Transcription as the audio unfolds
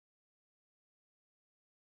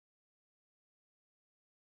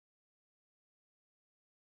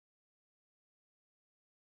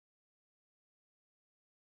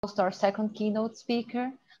host our second keynote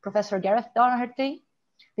speaker, Professor Gareth Doherty.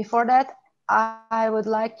 Before that, I would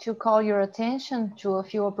like to call your attention to a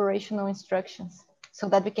few operational instructions so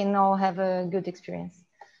that we can all have a good experience.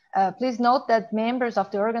 Please note that members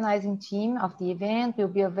of the organizing team of the event will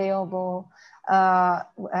be available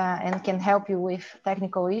and can help you with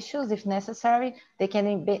technical issues if necessary. They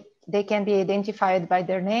can be identified by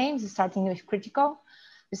their names, starting with Critical.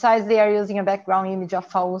 Besides, they are using a background image of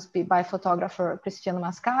FAUSP by photographer Cristiano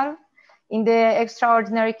Mascaro. In the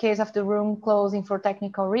extraordinary case of the room closing for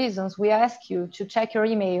technical reasons, we ask you to check your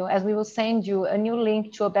email as we will send you a new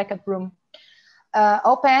link to a backup room.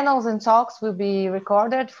 All panels and talks will be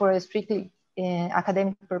recorded for strictly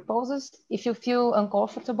academic purposes. If you feel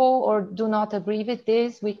uncomfortable or do not agree with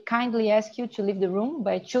this, we kindly ask you to leave the room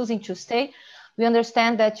by choosing to stay. We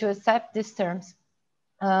understand that you accept these terms.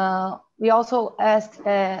 We also ask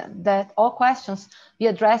that all questions be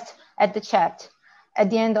addressed at the chat at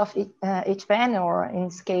the end of each panel, or in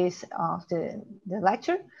this case of the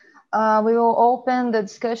lecture. We will open the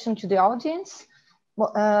discussion to the audience.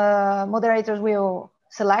 Moderators will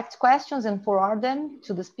select questions and forward them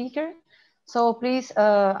to the speaker. So please,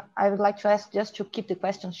 I would like to ask just to keep the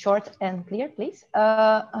questions short and clear, please.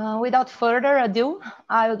 Without further ado,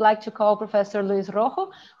 I would like to call Professor Luis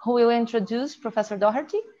Rojo, who will introduce Professor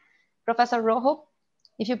Doherty. Professor Rojo,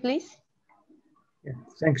 if you please. Yeah,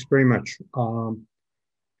 thanks very much.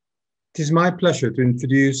 It is my pleasure to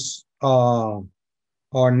introduce our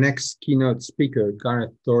next keynote speaker,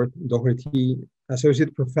 Gareth Doherty,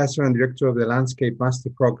 Associate Professor and Director of the Landscape Master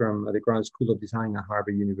Program at the Graduate School of Design at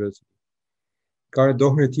Harvard University. Gareth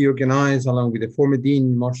Doherty organized, along with the former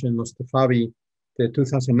Dean Mohsen Mostafavi, the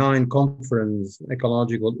 2009 conference,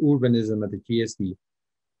 Ecological Urbanism at the GSD,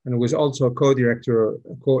 and was also a co-editor,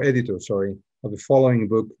 of the following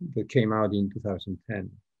book that came out in 2010.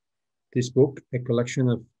 This book, a collection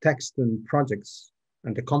of text and projects,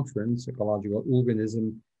 and the conference, Ecological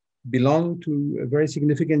Urbanism, belong to a very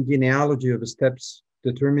significant genealogy of steps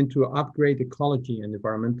determined to upgrade ecology and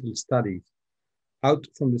environmental studies out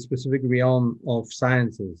from the specific realm of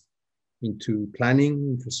sciences into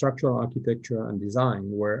planning, infrastructural architecture, and design,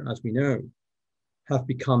 where, as we know, have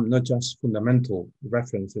become not just fundamental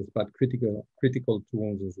references, but critical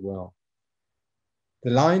tools as well.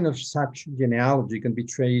 The line of such genealogy can be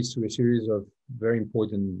traced to a series of very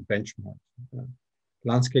important benchmarks.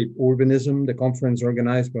 Landscape Urbanism, the conference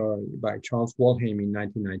organized by Charles Walheim in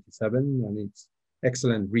 1997, and its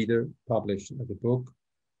excellent reader published as a book.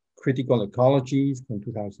 Critical Ecologies from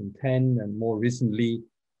 2010, and more recently,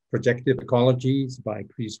 Projective Ecologies by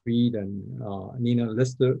Chris Reed and Nina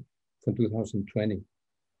Lister from 2020.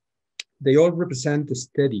 They all represent a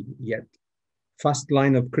steady yet fast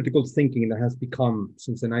line of critical thinking that has become,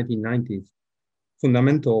 since the 1990s,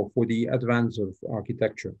 fundamental for the advance of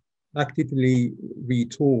architecture, actively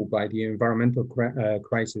retooled by the environmental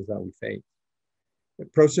crisis that we face. A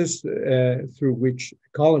process through which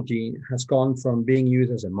ecology has gone from being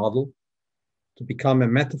used as a model to become a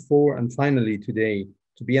metaphor, and finally today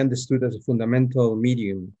to be understood as a fundamental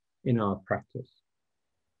medium in our practice.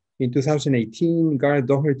 In 2018, Gareth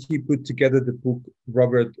Doherty put together the book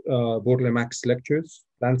Robert Bourlemac's Lectures,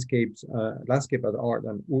 Landscape as Art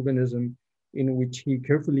and Urbanism, in which he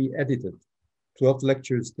carefully edited 12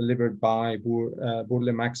 lectures delivered by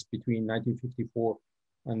Bourlemac between 1954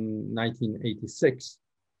 and 1986,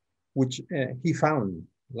 which he found,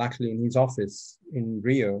 luckily, in his office in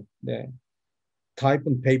Rio, type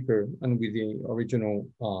on paper and with the original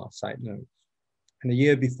side notes. And a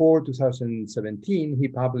year before, 2017, he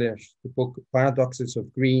published the book Paradoxes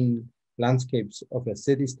of Green Landscapes of a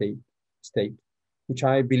City-State, which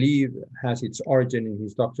I believe has its origin in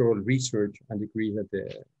his doctoral research and degrees at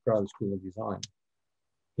the Graduate School of Design.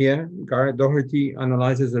 Here, Gareth Doherty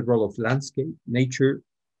analyzes the role of landscape, nature,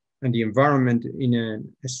 and the environment in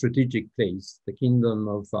a strategic place, the Kingdom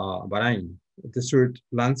of Bahrain, a desert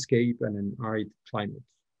landscape and an arid climate.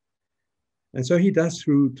 And so he does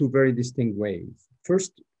through two very distinct ways.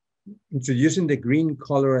 First, introducing the green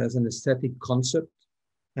color as an aesthetic concept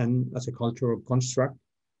and as a cultural construct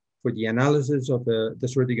for the analysis of the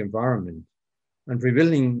desertic environment, and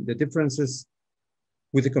revealing the differences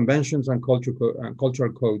with the conventions and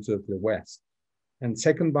cultural codes of the West. And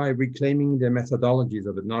second, by reclaiming the methodologies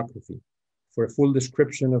of ethnography for a full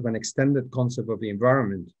description of an extended concept of the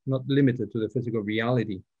environment, not limited to the physical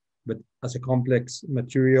reality, but as a complex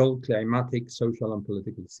material, climatic, social, and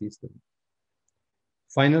political system.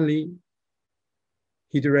 Finally,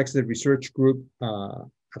 he directs the research group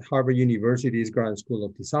at Harvard University's Graduate School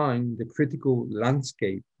of Design, the Critical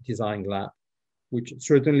Landscape Design Lab, which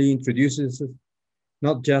certainly introduces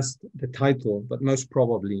not just the title, but most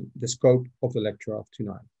probably the scope of the lecture of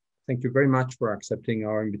tonight. Thank you very much for accepting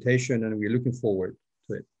our invitation, and we're looking forward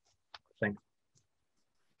to it. Thanks.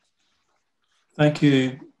 Thank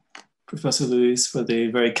you, Professor Luis, for the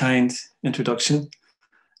very kind introduction.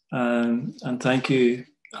 And thank you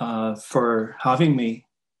for having me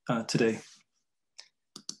today.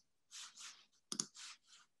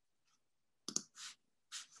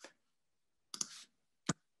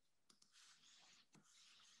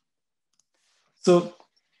 So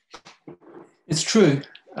it's true,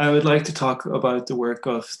 I would like to talk about the work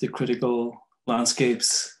of the Critical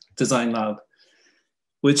Landscapes Design Lab,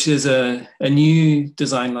 which is a new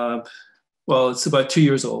design lab. Well, it's about 2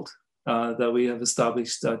 years old that we have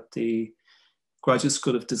established at the Graduate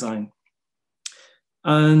School of Design.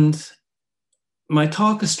 And my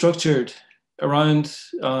talk is structured around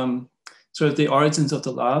sort of the origins of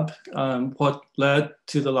the lab, what led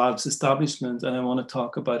to the lab's establishment. And I want to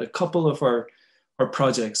talk about a couple of our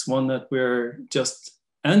projects, one that we're just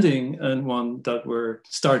ending and one that we're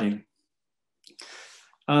starting.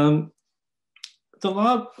 The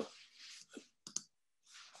lab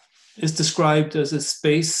is described as a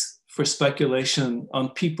space for speculation on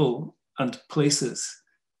people and places.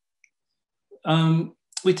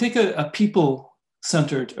 We take a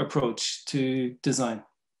people-centered approach to design.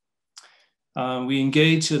 We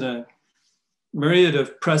engage in a myriad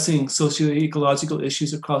of pressing socio-ecological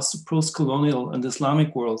issues across the post-colonial and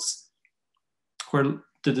Islamic worlds, where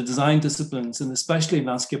the design disciplines, and especially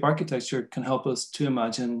landscape architecture, can help us to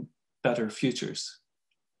imagine better futures.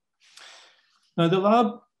 Now, the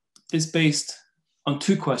lab is based on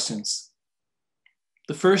 2 questions.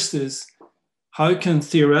 The first is, how can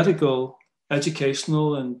theoretical,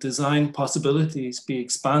 educational, and design possibilities be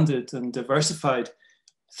expanded and diversified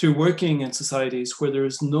through working in societies where there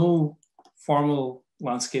is no formal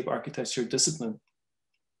landscape architecture discipline,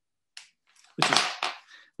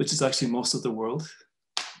 which is actually most of the world?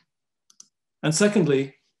 And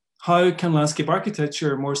secondly, how can landscape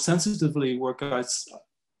architecture more sensitively work out,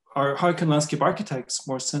 or how can landscape architects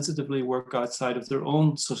more sensitively work outside of their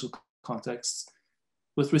own social contexts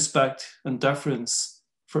with respect and deference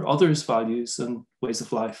for others' values and ways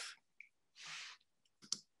of life?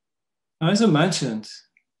 Now, as I mentioned,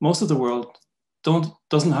 most of the world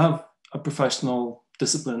doesn't have a professional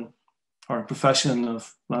discipline or a profession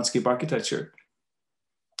of landscape architecture.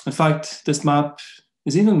 In fact, this map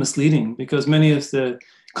is even misleading because many of the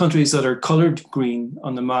countries that are colored green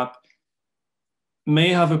on the map may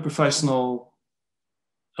have a professional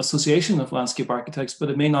association of landscape architects, but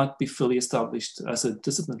it may not be fully established as a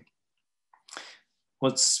discipline.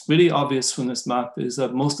 What's really obvious from this map is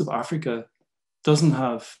that most of Africa doesn't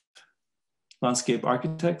have landscape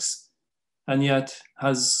architects, and yet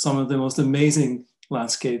has some of the most amazing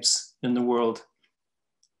landscapes in the world.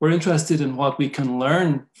 We're interested in what we can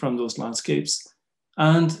learn from those landscapes,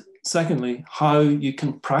 and secondly, how you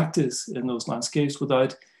can practice in those landscapes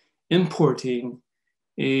without importing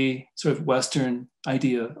a sort of Western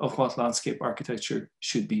idea of what landscape architecture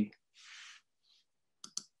should be.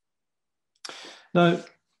 Now,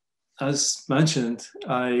 as mentioned,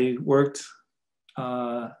 I worked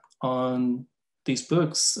on these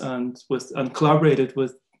books and collaborated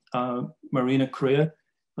with Marina Correa,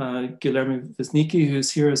 Guilherme Wisnicki,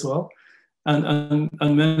 who's here as well, and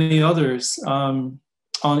many others on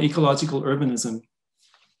ecological urbanism,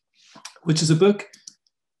 which is a book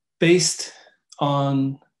based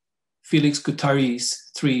on Felix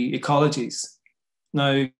Guattari's 3 ecologies.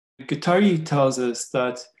 Now, Guattari tells us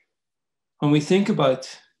that when we think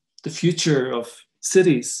about the future of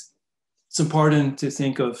cities, it's important to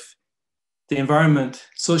think of the environment,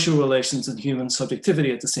 social relations, and human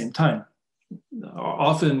subjectivity at the same time.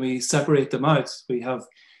 Often we separate them out. We have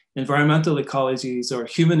environmental ecologies or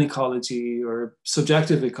human ecology or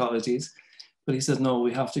subjective ecologies, but he says, no,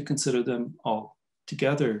 we have to consider them all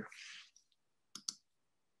together.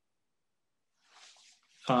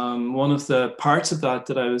 One of the parts of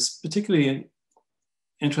that I was particularly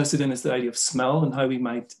interested in is the idea of smell and how we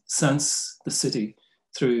might sense the city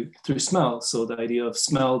through smell. So the idea of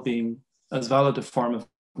smell being as valid a form of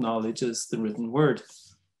knowledge as the written word.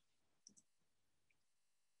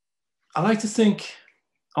 I like to think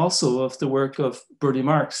also of the work of Bertie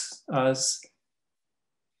Marx as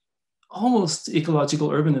almost ecological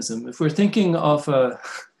urbanism. If we're thinking of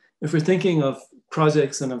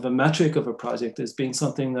projects and of a metric of a project as being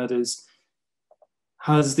something that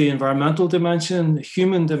has the environmental dimension, the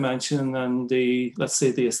human dimension, and let's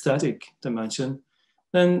say the aesthetic dimension,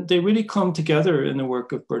 then they really come together in the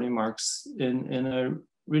work of Bertie Marx in a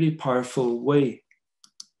really powerful way.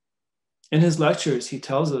 In his lectures, he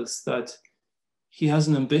tells us that he has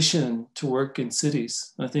an ambition to work in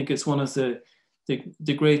cities. I think it's one of the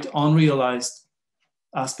great unrealized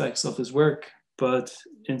aspects of his work. But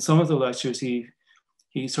in some of the lectures, he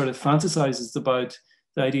sort of fantasizes about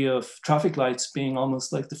the idea of traffic lights being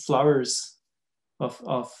almost like the flowers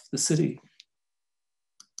of the city.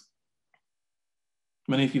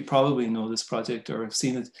 Many of you probably know this project or have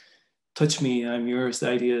seen it. Touch Me, I'm Yours, the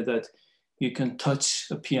idea that you can touch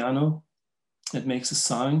a piano, it makes a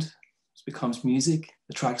sound, it becomes music,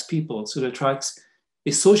 attracts people. So it attracts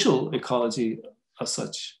a social ecology as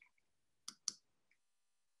such.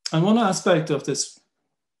 And one aspect of this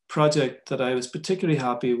project that I was particularly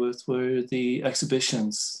happy with were the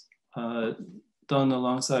exhibitions done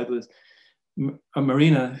alongside with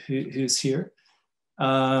Marina, who's here,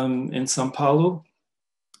 in Sao Paulo,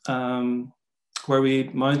 where we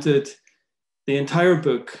mounted the entire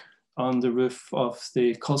book on the roof of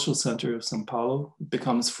the Cultural Center of Sao Paulo. It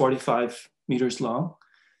becomes 45 meters long,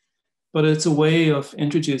 but it's a way of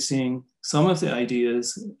introducing some of the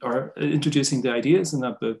ideas, or introducing the ideas in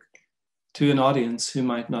that book to an audience who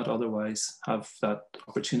might not otherwise have that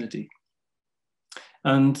opportunity.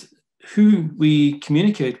 And who we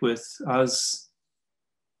communicate with as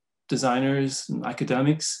designers and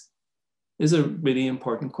academics is a really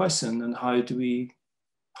important question. And how do we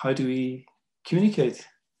communicate?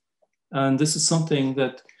 And this is something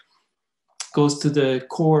that goes to the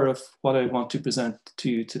core of what I want to present to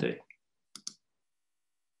you today.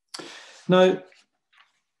 Now,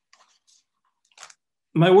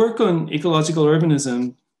 my work on ecological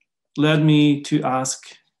urbanism led me to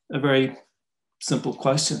ask a very simple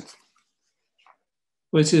question,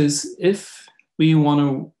 which is if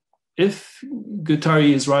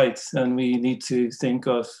Guattari is right and we need to think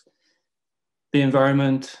of the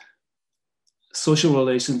environment, social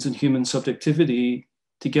relations, and human subjectivity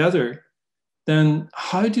together, then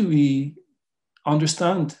how do we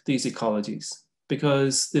understand these ecologies?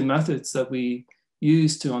 Because the methods that we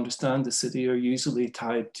use to understand the city are usually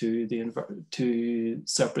tied to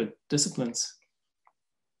separate disciplines.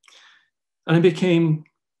 And I became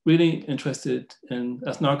really interested in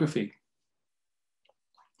ethnography.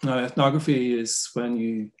 Now, ethnography is when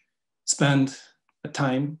you spend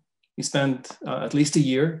at least a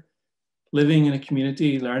year living in a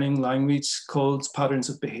community, learning language, codes, patterns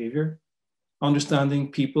of behavior,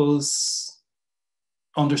 understanding people's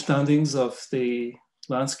understandings of the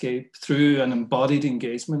landscape through an embodied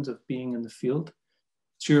engagement of being in the field.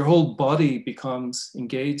 So your whole body becomes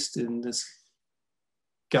engaged in this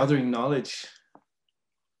gathering knowledge.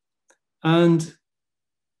 And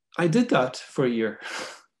I did that for a year.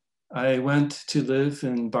 I went to live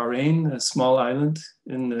in Bahrain, a small island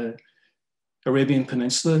in the Arabian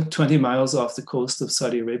Peninsula, 20 miles off the coast of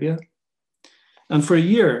Saudi Arabia. And for a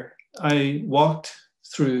year, I walked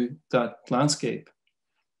through that landscape.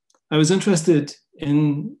 I was interested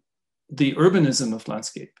in the urbanism of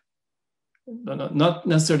landscape, not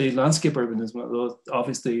necessarily landscape urbanism, although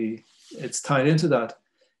obviously it's tied into that.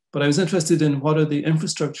 But I was interested in what are the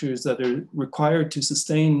infrastructures that are required to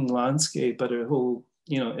sustain landscape at a whole,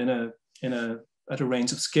 at a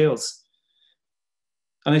range of scales.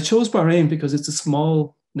 And I chose Bahrain because it's a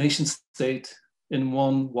small nation state in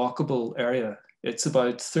one walkable area. It's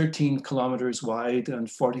about 13 kilometers wide and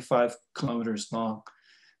 45 kilometers long.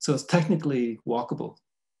 So it's technically walkable,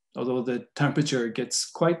 although the temperature gets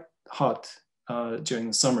quite hot during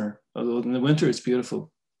the summer, although in the winter it's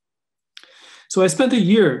beautiful. So I spent a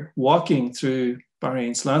year walking through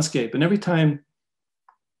Bahrain's landscape, and every time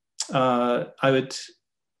I would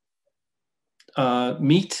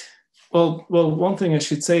meet, well, one thing I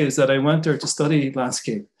should say is that I went there to study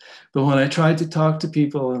landscape, but when I tried to talk to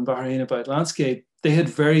people in Bahrain about landscape, they had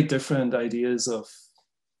very different ideas of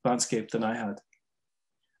landscape than I had.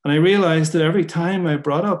 And I realized that every time I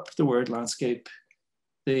brought up the word landscape,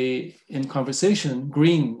 in conversation,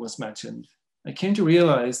 green was mentioned. I came to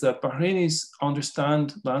realize that Bahrainis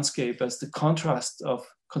understand landscape as the contrast of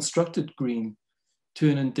constructed green to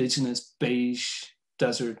an indigenous beige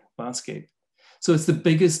desert landscape. So it's the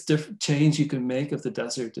biggest change you can make of the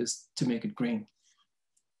desert is to make it green.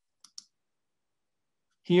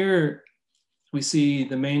 Here we see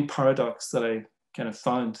the main paradox that I kind of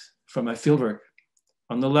found from my fieldwork.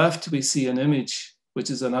 On the left, we see an image, which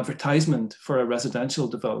is an advertisement for a residential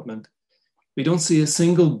development. We don't see a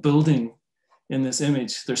single building in this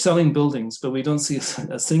image. They're selling buildings, but we don't see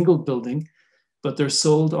a single building, but they're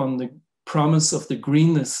sold on the promise of the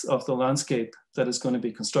greenness of the landscape that is going to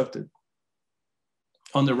be constructed.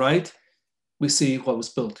 On the right, we see what was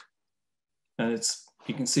built. And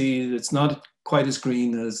you can see it's not quite as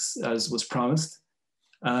green as was promised.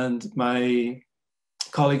 And my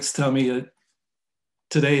colleagues tell me that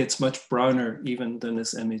today it's much browner even than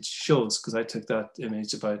this image shows, because I took that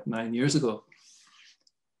image about 9 years ago.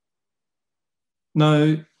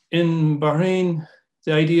 Now, in Bahrain,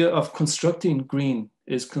 the idea of constructing green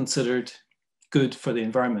is considered good for the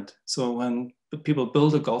environment. So when people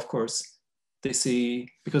build a golf course, they see,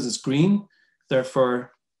 because it's green,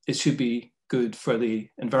 therefore it should be good for the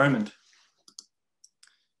environment.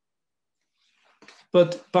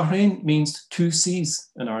 But Bahrain means two seas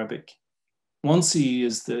in Arabic. One sea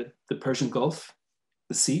is the Persian Gulf,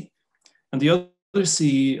 the sea, and the other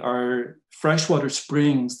sea are freshwater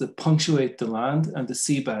springs that punctuate the land and the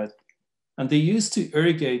seabed. And they used to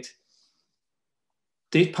irrigate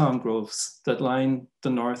date palm groves that line the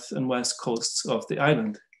north and west coasts of the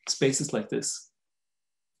island, spaces like this.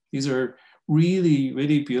 These are really,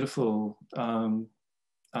 really beautiful,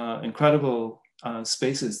 incredible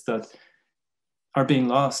spaces that are being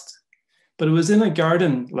lost. But it was in a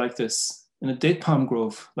garden like this, in a date palm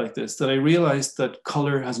grove like this, that I realized that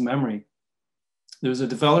color has memory. There was a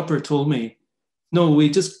developer told me, no, we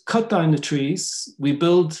just cut down the trees, we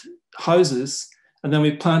build houses, and then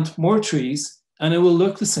we plant more trees, and it will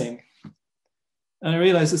look the same. And I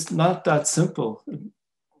realized it's not that simple.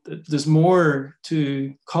 There's more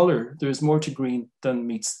to color, there's more to green than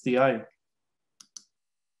meets the eye.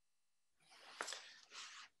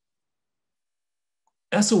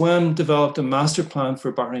 SOM developed a master plan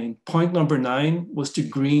for Bahrain. Point number 9 was to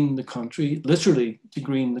green the country, literally to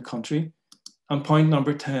green the country. And point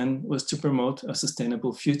number 10 was to promote a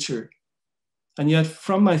sustainable future. And yet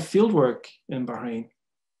from my fieldwork in Bahrain,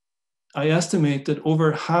 I estimate that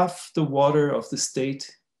over half the water of the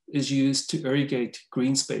state is used to irrigate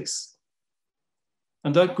green space.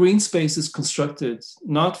 And that green space is constructed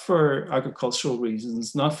not for agricultural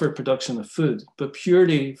reasons, not for production of food, but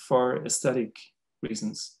purely for aesthetic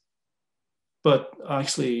reasons, but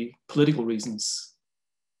actually political reasons,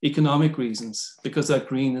 economic reasons, because that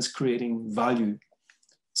green is creating value.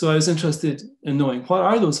 So I was interested in knowing what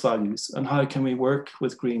are those values and how can we work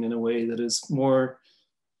with green in a way that is more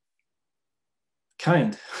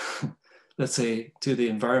kind, let's say, to the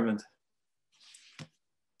environment.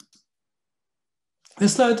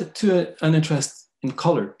 This led to an interest in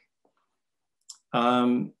color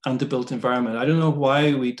and the built environment. I don't know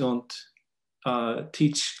why we don't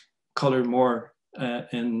teach color more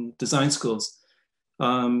in design schools.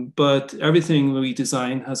 But everything we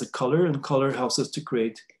design has a color, and color helps us to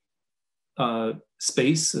create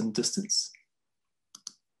space and distance.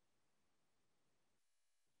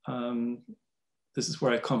 This is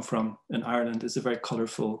where I come from in Ireland. It's a very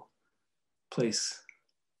colorful place.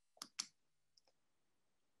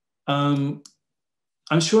 I'm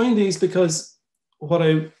showing these because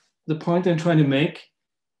the point I'm trying to make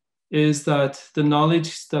is that the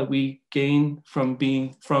knowledge that we gain from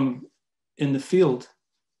being in the field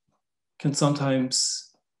can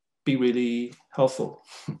sometimes be really helpful.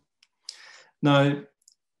 Now,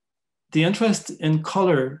 the interest in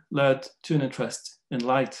color led to an interest in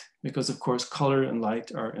light, because of course, color and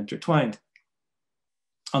light are intertwined.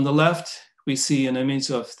 On the left, we see an image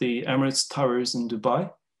of the Emirates Towers in Dubai.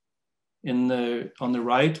 On the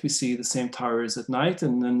right, we see the same towers at night,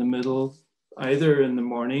 and in the middle, either in the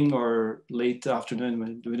morning or late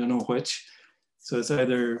afternoon, we don't know which. So it's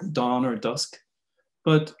either dawn or dusk.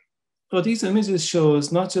 But what these images show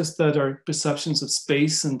is not just that our perceptions of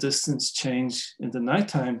space and distance change in the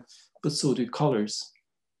nighttime, but so do colors.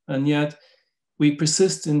 And yet we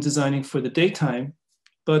persist in designing for the daytime,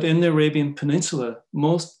 but in the Arabian Peninsula,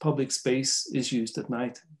 most public space is used at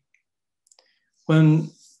night.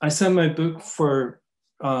 When I sent my book when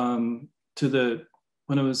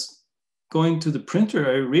I was going to the printer,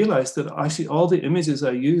 I realized that actually all the images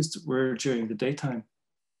I used were during the daytime,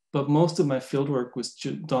 but most of my fieldwork was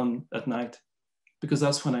done at night because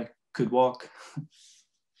that's when I could walk.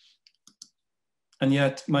 And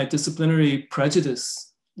yet my disciplinary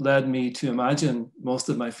prejudice led me to imagine most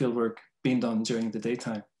of my fieldwork being done during the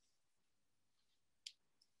daytime.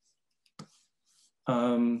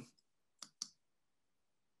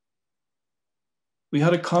 We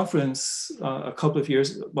had a conference a couple of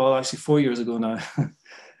years, well, actually 4 years ago now,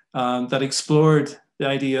 that explored the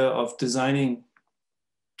idea of designing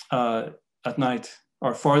at night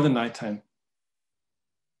or for the nighttime.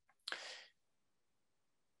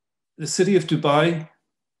 The city of Dubai,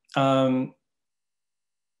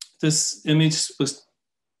 this image was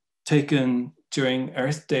taken during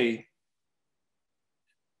Earth Day.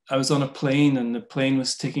 I was on a plane and the plane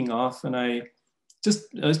was taking off, and I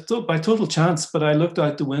by total chance, but I looked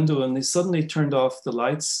out the window and they suddenly turned off the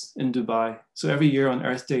lights in Dubai. So every year on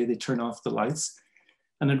Earth Day, they turn off the lights.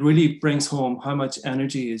 And it really brings home how much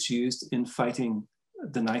energy is used in fighting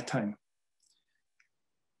the nighttime.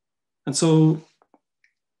 And so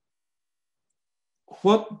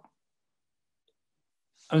what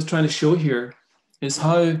I was trying to show here is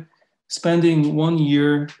how spending 1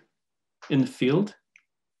 year in the field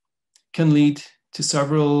can lead to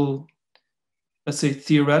several, let's say,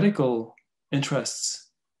 theoretical interests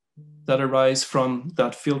that arise from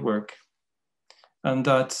that fieldwork. And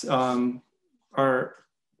that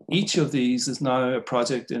each of these is now a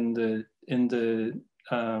project in the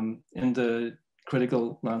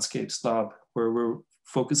Critical Landscapes Lab, where we're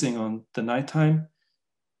focusing on the nighttime,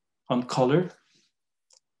 on color,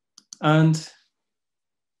 and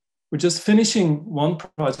we're just finishing one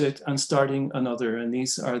project and starting another. And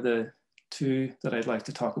these are the two that I'd like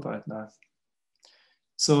to talk about now.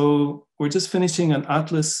 So we're just finishing an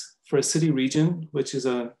atlas for a city region, which is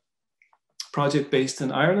a project based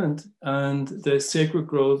in Ireland, and the Sacred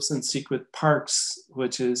Groves and Secret Parks,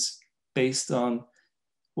 which is based on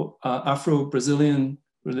Afro-Brazilian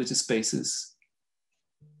religious spaces.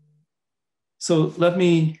 So let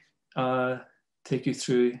me take you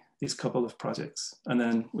through these couple of projects, and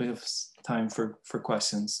then we have time for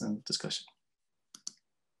questions and discussion.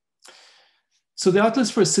 So the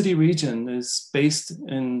Atlas for a City Region is based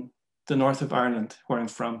in the north of Ireland, where I'm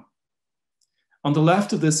from. On the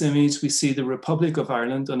left of this image, we see the Republic of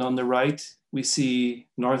Ireland, and on the right, we see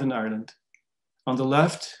Northern Ireland. On the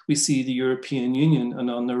left, we see the European Union, and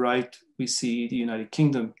on the right, we see the United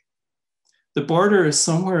Kingdom. The border is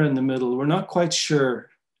somewhere in the middle. We're not quite sure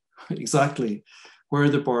exactly where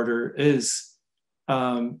the border is,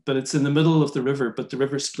 but it's in the middle of the river, but the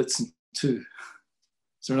river splits in two.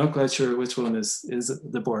 So we're not quite sure which one is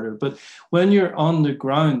the border. But when you're on the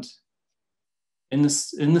ground in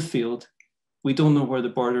the field, we don't know where the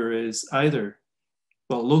border is either.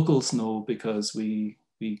 Well, locals know because we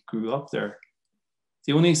grew up there.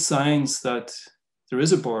 The only signs that there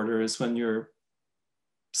is a border is when your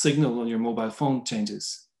signal on your mobile phone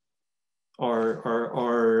changes, or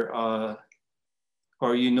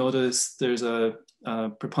you notice there's a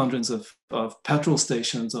preponderance of petrol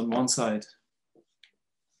stations on one side.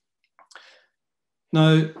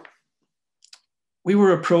 Now, we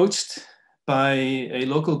were approached by a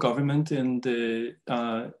local government in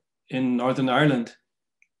Northern Ireland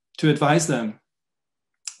to advise them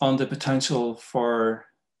on the potential for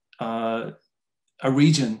a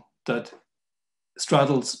region that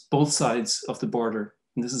straddles both sides of the border.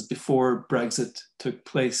 And this is before Brexit took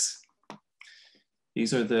place.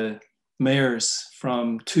 These are the mayors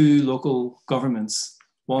from two local governments,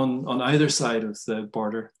 one on either side of the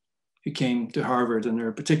border, who came to Harvard, and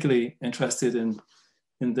are particularly interested in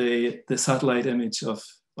the satellite image of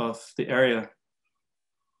the area.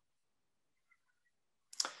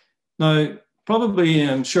 Now, probably,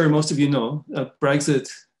 I'm sure most of you know, Brexit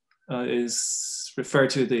is referred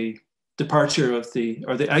to the departure of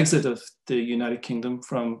or the exit of the United Kingdom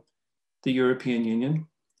from the European Union,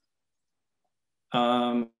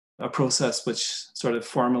 a process which sort of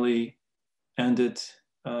formally ended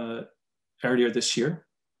earlier this year.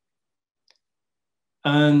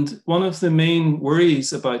 And one of the main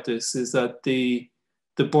worries about this is that the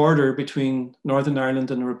border between Northern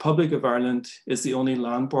Ireland and the Republic of Ireland is the only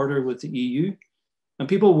land border with the EU. And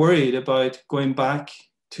people worried about going back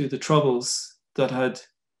to the troubles that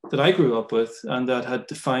I grew up with and that had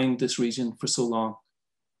defined this region for so long.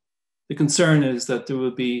 The concern is that there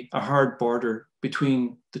will be a hard border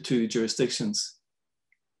between the two jurisdictions.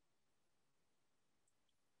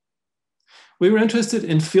 We were interested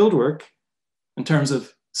in fieldwork in terms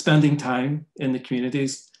of spending time in the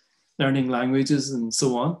communities, learning languages and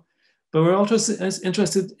so on. But we're also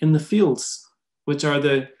interested in the fields, which are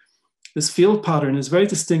this field pattern is very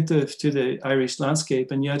distinctive to the Irish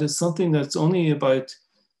landscape, and yet is something that's only about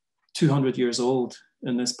 200 years old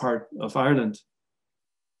in this part of Ireland.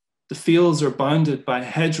 The fields are bounded by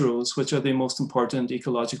hedgerows, which are the most important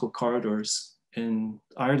ecological corridors in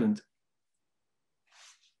Ireland.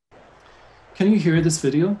 Can you hear this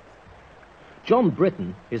video? John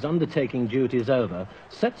Britton, his undertaking duties over,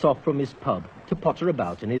 sets off from his pub to potter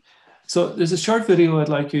about in his... So there's a short video I'd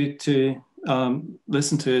like you to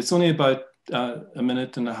listen to. It's only about a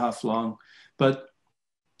minute and a half long, but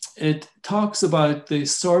it talks about the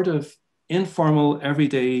sort of informal,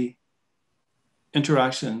 everyday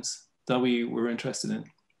interactions that we were interested in.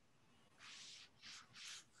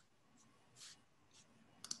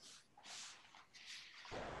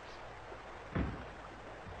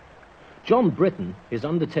 John Britton, his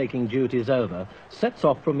undertaking duties over, sets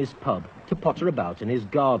off from his pub to potter about in his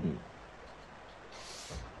garden.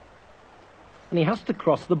 And he has to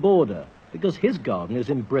cross the border because his garden is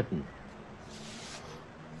in Britain.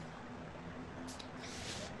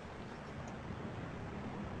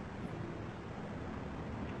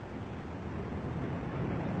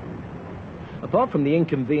 Apart from the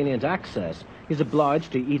inconvenient access, he's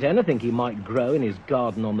obliged to eat anything he might grow in his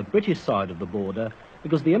garden on the British side of the border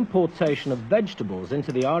because the importation of vegetables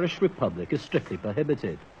into the Irish Republic is strictly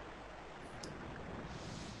prohibited.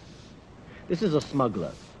 This is a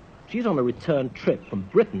smuggler. She's on a return trip from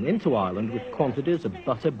Britain into Ireland with quantities of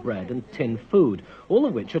butter, bread and tin food, all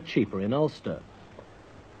of which are cheaper in Ulster.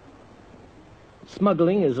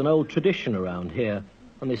 Smuggling is an old tradition around here,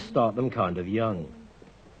 and they start them kind of young.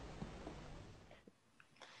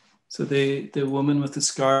 So the woman with the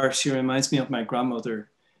scarf, she reminds me of my grandmother.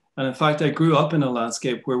 And in fact, I grew up in a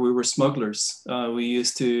landscape where we were smugglers. We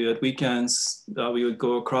used to, at weekends, we would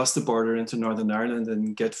go across the border into Northern Ireland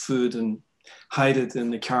and get food and hide it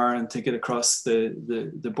in the car and take it across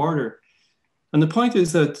the border. And the point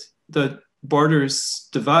is that borders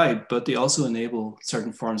divide, but they also enable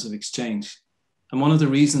certain forms of exchange. And one of the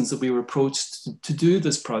reasons that we were approached to do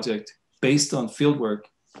this project based on fieldwork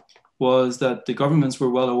was that the governments were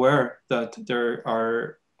well aware that there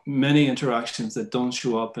are many interactions that don't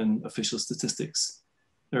show up in official statistics.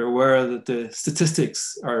 They're aware that the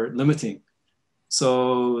statistics are limiting.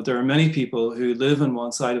 So there are many people who live on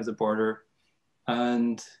one side of the border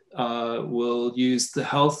and will use the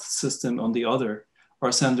health system on the other,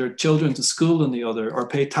 or send their children to school on the other, or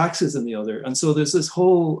pay taxes on the other. And so there's this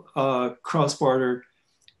whole cross-border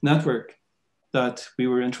network that we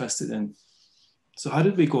were interested in. So how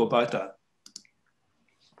did we go about that?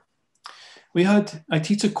 I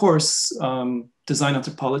teach a course, Design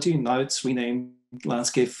Anthropology, now it's renamed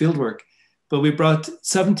Landscape Fieldwork, but we brought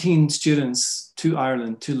 17 students to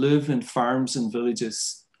Ireland to live in farms and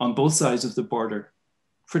villages on both sides of the border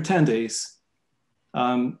for 10 days.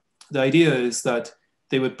 The idea is that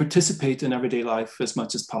they would participate in everyday life as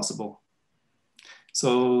much as possible.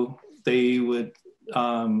 So they would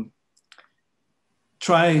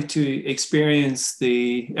try to experience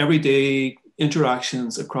the everyday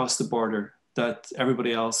interactions across the border that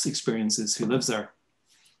everybody else experiences who lives there.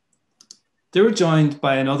 They were joined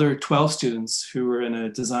by another 12 students who were in a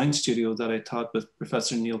design studio that I taught with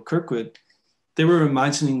Professor Neil Kirkwood. They were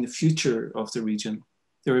imagining the future of the region.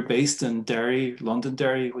 They were based in Derry,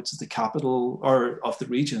 Londonderry, which is the capital of the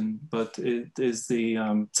region, but it is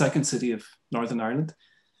the second city of Northern Ireland.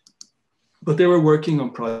 But they were working on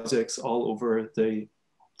projects all over the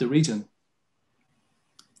region.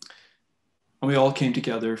 And we all came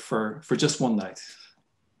together for just one night.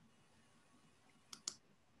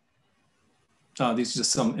 These are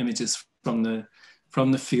just some images from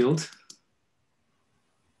the field.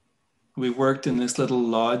 We worked in this little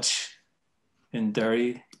lodge in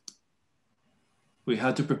Derry. We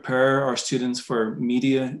had to prepare our students for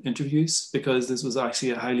media interviews because this was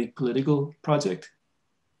actually a highly political project.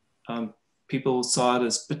 People saw it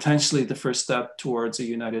as potentially the first step towards a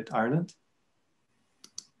united Ireland.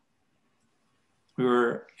 We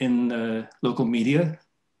were in the local media.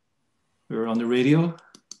 We were on the radio.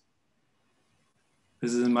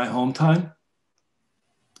 This is in my hometown.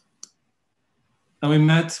 And we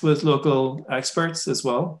met with local experts as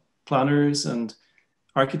well, planners and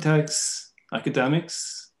architects,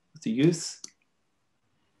 academics, with the youth.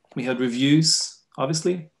 We had reviews,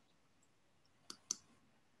 obviously.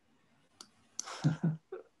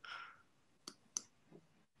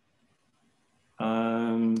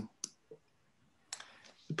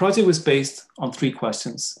 The project was based on 3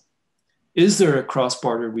 questions. Is there a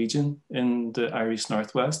cross-border region in the Irish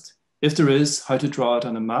Northwest? If there is, how to draw it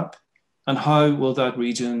on a map? And how will that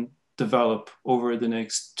region develop over the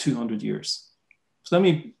next 200 years? So let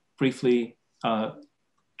me briefly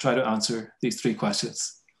try to answer these 3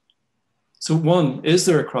 questions. So 1, is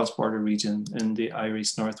there a cross-border region in the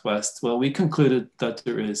Irish Northwest? Well, we concluded that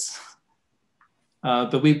there is.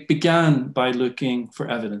 But we began by looking for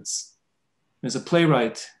evidence. There's a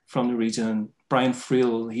playwright from the region, Brian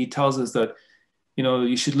Friel. He tells us that, you know,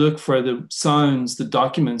 you should look for the sounds, the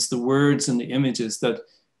documents, the words, and the images that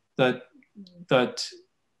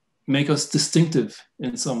make us distinctive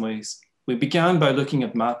in some ways. We began by looking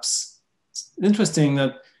at maps. It's interesting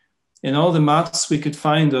that in all the maps we could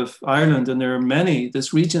find of Ireland, and there are many,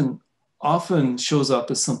 this region often shows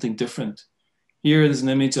up as something different. Here there's an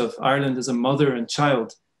image of Ireland as a mother and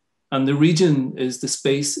child, and the region is the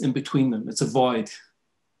space in between them. It's a void.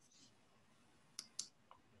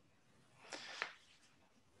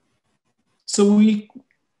 So we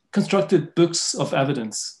constructed books of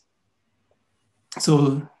evidence.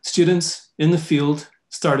 So students in the field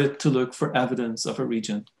started to look for evidence of a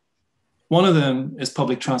region. One of them is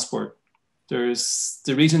public transport.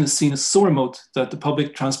 The region is seen as so remote that the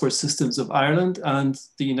public transport systems of Ireland and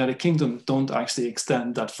the United Kingdom don't actually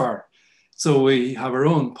extend that far. So we have our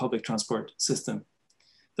own public transport system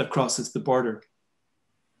that crosses the border.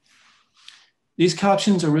 These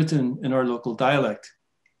captions are written in our local dialect.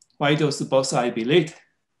 Why does the bus aye be late?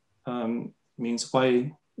 Means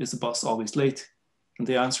why is the bus always late? And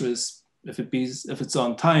the answer is, if it's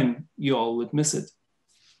on time, you all would miss it.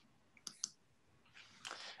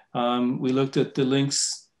 We looked at the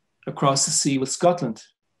links across the sea with Scotland.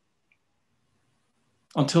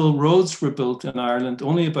 Until roads were built in Ireland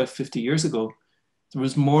only about 50 years ago, there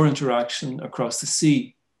was more interaction across the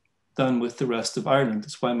sea than with the rest of Ireland.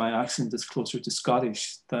 That's why my accent is closer to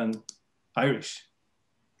Scottish than Irish.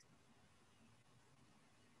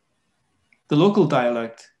 The local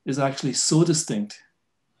dialect is actually so distinct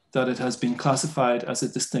that it has been classified as a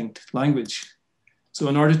distinct language. So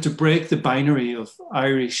in order to break the binary of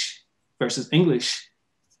Irish versus English,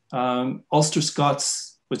 Ulster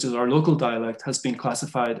Scots, which is our local dialect, has been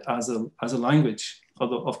classified as a language,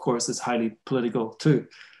 although of course it's highly political too.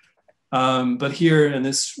 But here in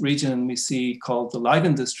this region we see called the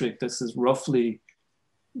Lagan district, this is roughly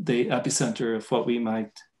the epicenter of what we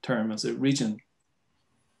might term as a region.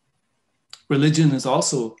 Religion is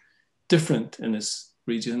also different in this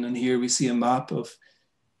region, and here we see a map of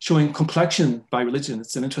showing complexion by religion.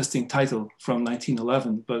 It's an interesting title from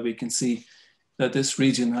 1911, but we can see that this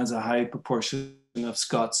region has a high proportion of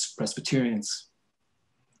Scots Presbyterians.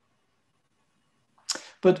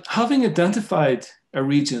 But having identified a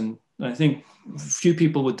region, I think few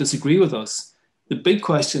people would disagree with us. The big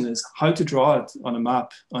question is how to draw it on a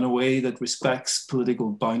map in a way that respects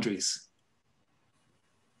political boundaries.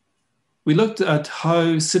 We looked at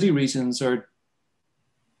how city regions are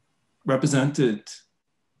represented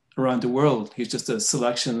around the world. Here's just a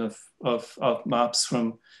selection of maps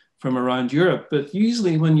from around Europe. But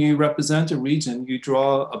usually when you represent a region, you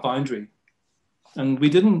draw a boundary. And we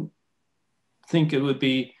didn't think it would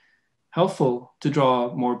be helpful to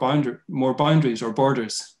draw more boundaries or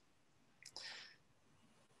borders.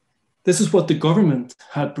 This is what the government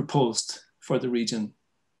had proposed for the region.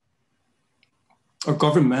 Or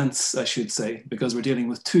governments, I should say, because we're dealing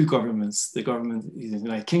with two governments, the government of the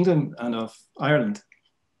United Kingdom and of Ireland.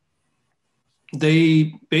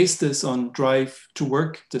 They based this on drive to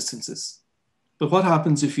work distances. But what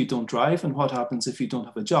happens if you don't drive, and what happens if you don't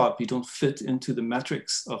have a job? You don't fit into the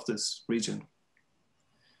metrics of this region.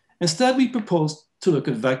 Instead, we proposed to look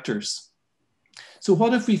at vectors. So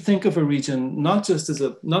what if we think of a region not as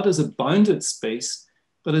a bounded space,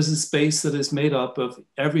 but as a space that is made up of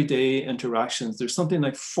everyday interactions? There's something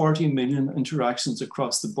like 40 million interactions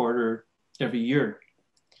across the border every year.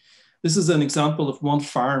 This is an example of one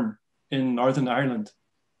farm in Northern Ireland.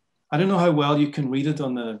 I don't know how well you can read it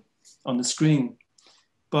on the screen,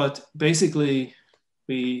 but basically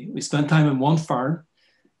we spent time in one farm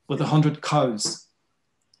with 100 cows.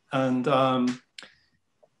 And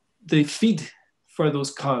the feed for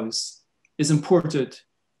those cows is imported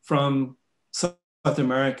from South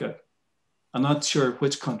America. I'm not sure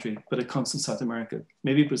which country, but it comes from South America,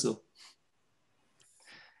 maybe Brazil.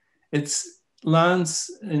 It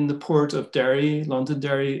lands in the port of Derry,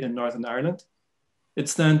 Londonderry in Northern Ireland.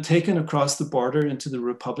 It's then taken across the border into the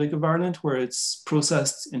Republic of Ireland, where it's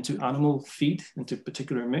processed into animal feed, into a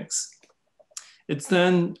particular mix. It's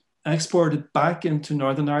then exported back into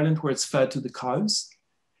Northern Ireland, where it's fed to the cows.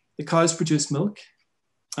 The cows produce milk.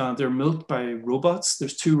 They're milked by robots.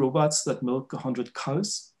 There's 2 robots that milk 100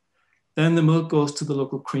 cows. Then the milk goes to the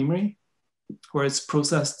local creamery, where it's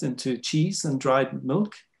processed into cheese and dried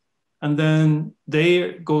milk. And then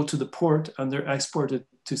they go to the port and they're exported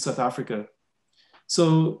to South Africa.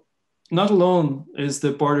 So not alone is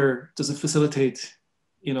the border, does it facilitate,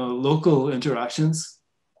 local interactions,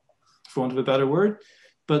 for want of a better word,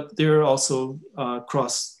 but they're also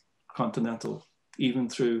cross-continental, even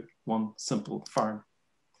through one simple farm.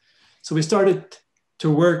 So we started to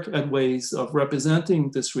work at ways of representing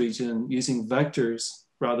this region using vectors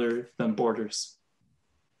rather than borders.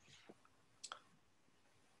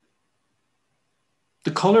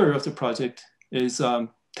 The color of the project is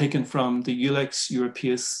taken from the Ulex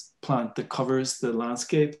europaeus plant that covers the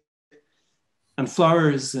landscape and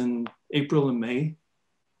flowers in April and May,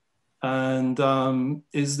 and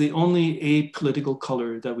is the only apolitical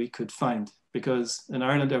color that we could find, because in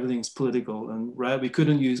Ireland everything's political, and red, we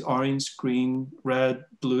couldn't use orange, green, red,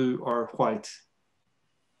 blue, or white.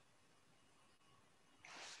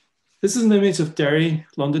 This is an image of Derry,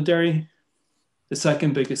 Londonderry, the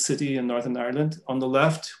second biggest city in Northern Ireland. On the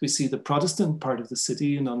left, we see the Protestant part of the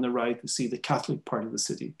city, and on the right, we see the Catholic part of the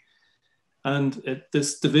city. And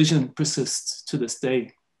this division persists to this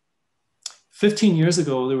day. 15 years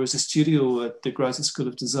ago, there was a studio at the Graduate School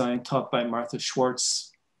of Design taught by Martha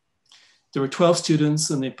Schwartz. there were 12 students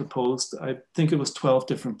and they proposed, I think it was 12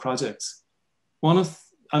 different projects.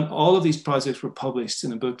 And all of these projects were published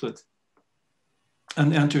in a booklet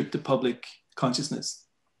and entered the public consciousness.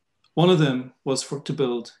 One of them was to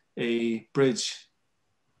build a bridge.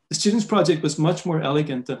 The students' project was much more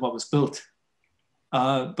elegant than what was built.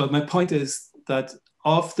 But my point is that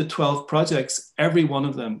of the 12 projects, every one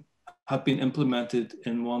of them have been implemented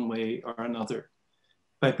in one way or another.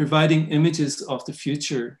 By providing images of the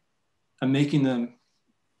future and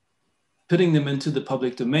putting them into the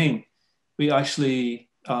public domain, we actually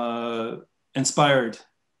inspired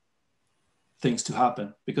things to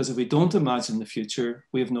happen. Because if we don't imagine the future,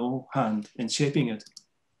 we have no hand in shaping it.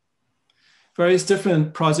 Various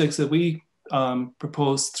different projects that we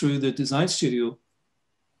proposed through the design studio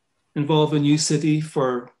involve a new city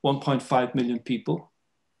for 1.5 million people.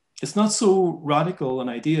 It's not so radical an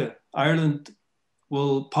idea. Ireland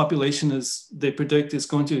population they predict is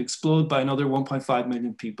going to explode by another 1.5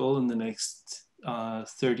 million people in the next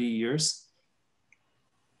 30 years.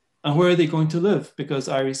 And where are they going to live? Because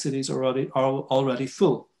Irish cities are already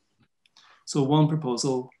full. So one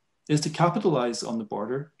proposal is to capitalize on the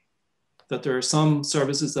border, that there are some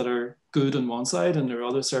services that are good on one side and there are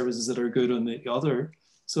other services that are good on the other.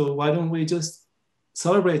 So why don't we just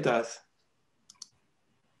celebrate that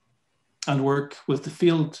and work with the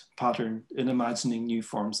field pattern in imagining new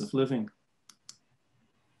forms of living?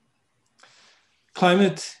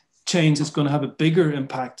 Climate change is going to have a bigger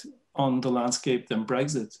impact on the landscape than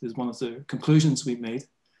Brexit, is one of the conclusions we made.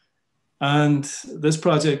 And this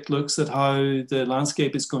project looks at how the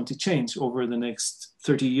landscape is going to change over the next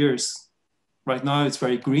 30 years. Right now it's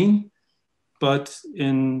very green, but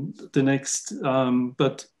in the next,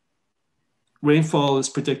 rainfall is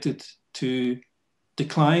predicted to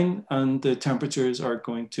decline and the temperatures are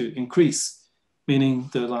going to increase, meaning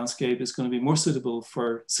the landscape is going to be more suitable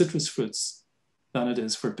for citrus fruits than it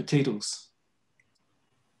is for potatoes.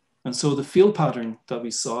 And so the field pattern that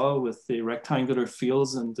we saw with the rectangular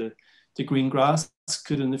fields and the green grass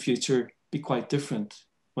could in the future be quite different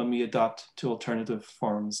when we adapt to alternative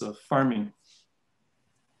forms of farming.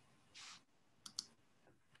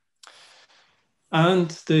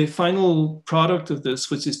 And the final product of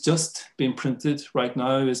this, which is just being printed right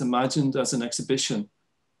now, is imagined as an exhibition,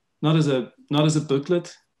 not as a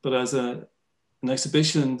booklet, but as an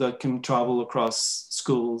exhibition that can travel across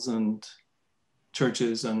schools and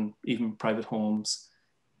churches and even private homes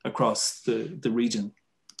across the region.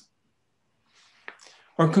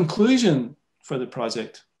 Our conclusion for the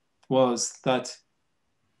project was that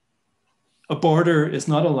a border is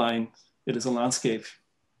not a line, it is a landscape.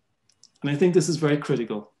 And I think this is very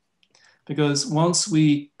critical, because once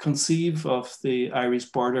we conceive of the Irish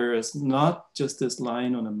border as not just this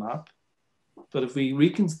line on a map, but if we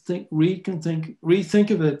rethink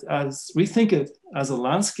it as a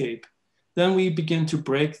landscape, then we begin to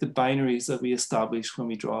break the binaries that we establish when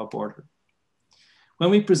we draw a border.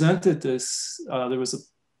 When we presented this, there was a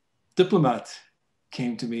diplomat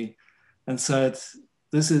came to me and said,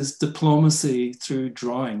 "This is diplomacy through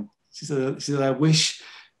drawing." She said, "I wish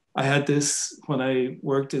I had this when I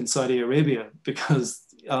worked in Saudi Arabia," because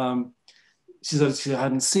she said she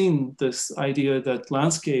hadn't seen this idea that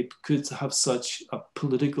landscape could have such a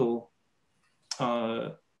political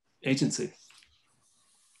agency.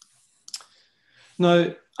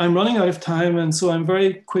 Now, I'm running out of time, and so I'm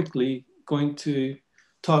very quickly going to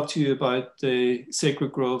talk to you about the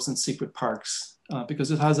sacred groves and secret parks,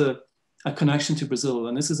 because it has a connection to Brazil,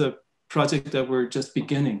 and this is a project that we're just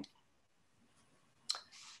beginning.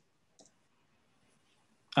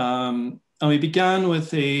 And we began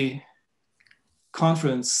with a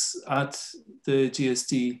conference at the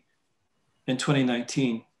GSD in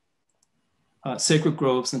 2019, sacred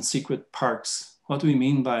groves and secret parks. What do we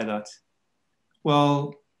mean by that?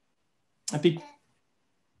 Well, I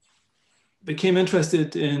became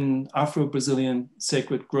interested in Afro-Brazilian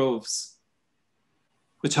sacred groves,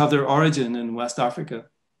 which have their origin in West Africa.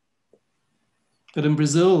 But in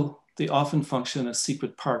Brazil, they often function as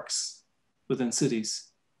secret parks within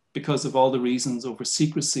cities because of all the reasons over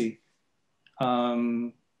secrecy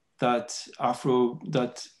that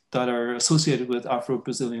are associated with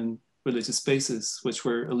Afro-Brazilian religious spaces, which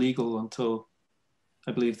were illegal until,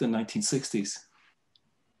 I believe, the 1960s.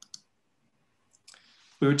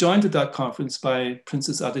 We were joined at that conference by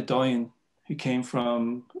Princess Adedoyin, who came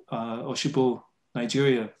from Osogbo,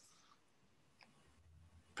 Nigeria.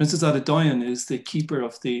 Princess Adedoyin is the keeper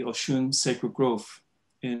of the Oshun Sacred Grove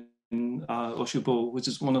in Osogbo, which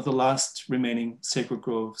is one of the last remaining sacred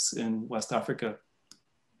groves in West Africa.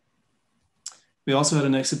 We also had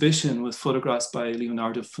an exhibition with photographs by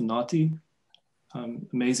Leonardo Funati,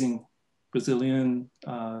 amazing Brazilian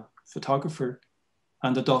photographer,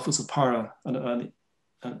 and Adolfo Para,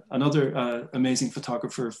 another amazing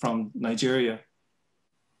photographer from Nigeria.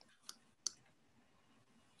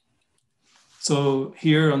 So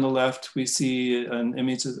here on the left, we see an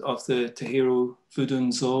image of the Terreiro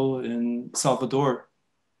Voodoo Zoo in Salvador,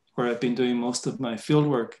 where I've been doing most of my field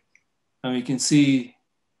work. And we can see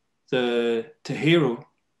the Terreiro,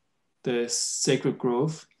 the sacred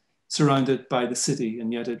grove, surrounded by the city,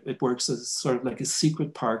 and yet it works as sort of like a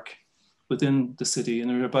secret park within the city, and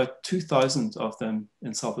there are about 2,000 of them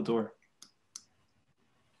in Salvador.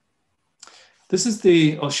 This is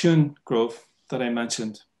the Oshun Grove that I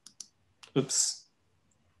mentioned. Oops.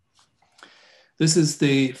 This is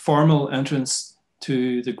the formal entrance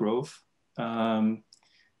to the grove.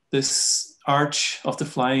 This arch of the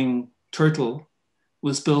flying turtle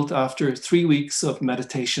was built after 3 weeks of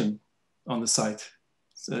meditation on the site.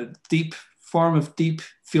 It's a deep form of deep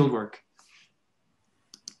fieldwork.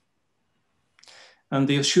 And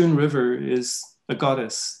the Oshun River is a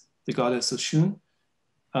goddess, the goddess Oshun,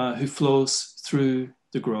 who flows through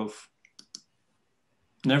the grove.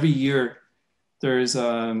 And every year there is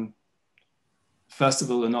a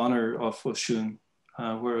festival in honor of Oshun,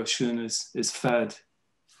 where Oshun is fed.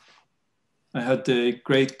 I had the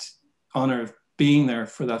great honor of being there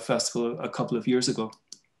for that festival a couple of years ago.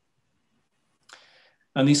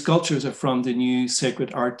 And these sculptures are from the new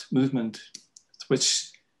sacred art movement,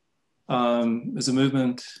 which is a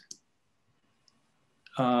movement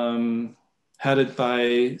headed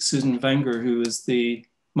by Susan Wenger, who is the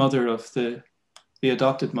mother of the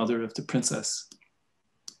adopted mother of the princess.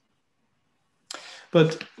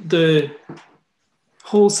 But the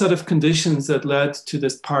whole set of conditions that led to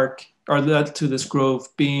this park, or led to this grove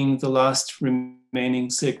being the last remaining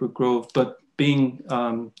sacred grove, but being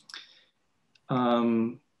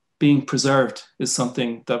preserved, is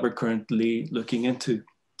something that we're currently looking into.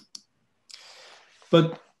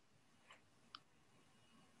 But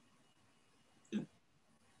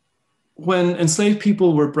when enslaved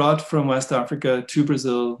people were brought from West Africa to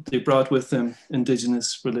Brazil, they brought with them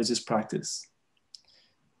indigenous religious practice.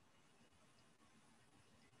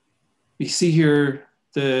 You see here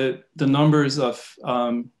the numbers of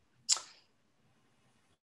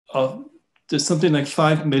there's something like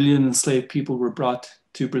 5 million enslaved people were brought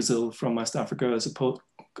to Brazil from West Africa, as opposed,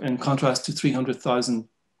 in contrast to 300,000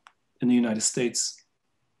 in the United States.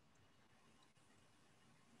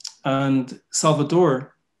 And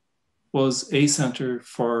Salvador was a center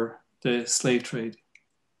for the slave trade.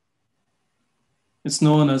 It's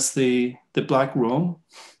known as the Black Rome,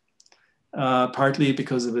 partly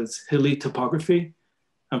because of its hilly topography,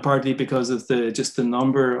 and partly because of just the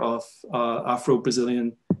number of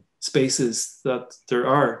Afro-Brazilian spaces that there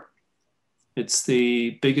are. It's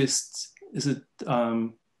the biggest,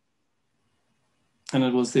 and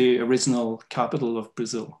it was the original capital of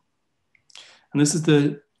Brazil. And this is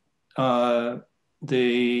the Casa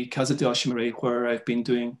de Oxumaré, where I've been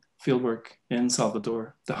doing fieldwork in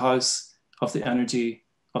Salvador, the house of the energy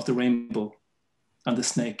of the rainbow and the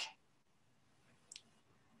snake.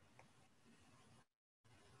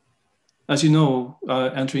 As you know,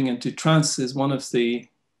 entering into trance is one of the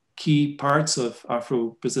key parts of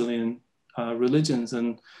Afro-Brazilian religions,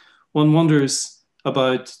 and one wonders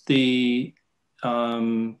about the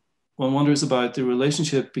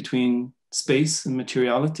relationship between space and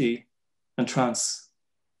materiality and trance.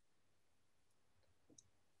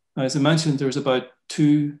 As I mentioned, there's about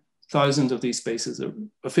 2,000 of these spaces.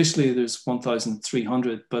 Officially, there's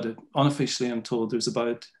 1,300, but unofficially, I'm told there's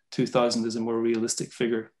about 2,000 is a more realistic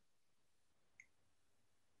figure.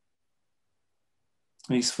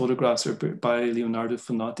 These photographs are by Leonardo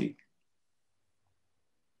Finotti.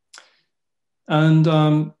 And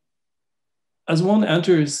as one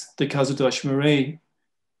enters the Casa de Oxumaré,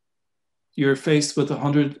 you're faced with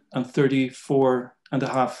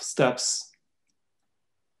 134.5 steps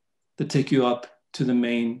that take you up to the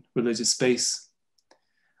main religious space.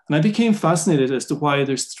 And I became fascinated as to why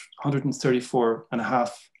there's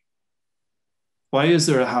 134.5. Why is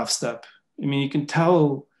there a half step? I mean, you can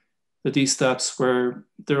tell that these steps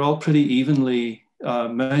they're all pretty evenly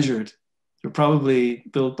measured. They're probably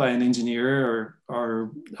built by an engineer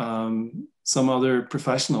or some other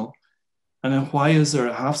professional. And then why is there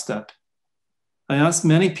a half step? I asked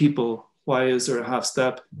many people, why is there a half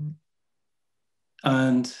step?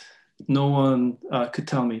 And no one could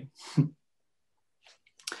tell me.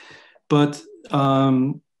 But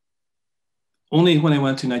only when I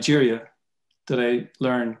went to Nigeria did I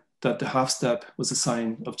learn that the half step was a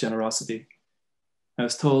sign of generosity. I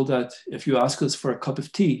was told that if you ask us for a cup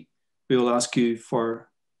of tea, we will ask you do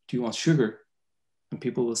you want sugar? And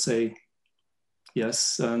people will say,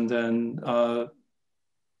 Yes, and then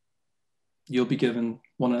you'll be given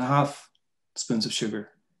 1.5 spoons of sugar.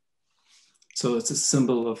 So it's a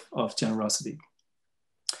symbol of generosity.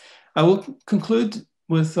 I will conclude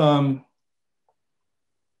with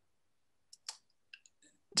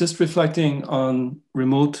just reflecting on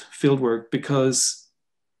remote fieldwork, because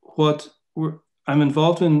what I'm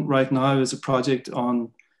involved in right now is a project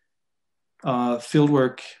on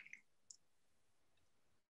fieldwork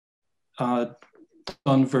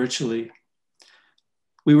done virtually.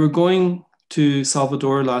 We were going to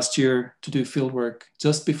Salvador last year to do fieldwork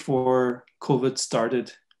just before COVID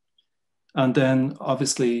started. And then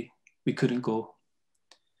obviously we couldn't go.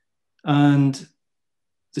 And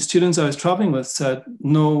the students I was traveling with said,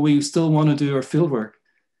 no, we still want to do our fieldwork,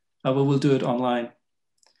 but we'll do it online.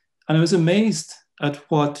 And I was amazed at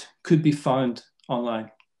what could be found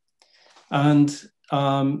online. And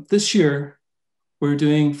this year, we're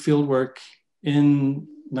doing fieldwork in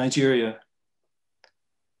Nigeria.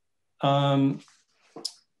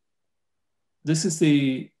 This is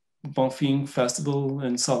the Bonfim Festival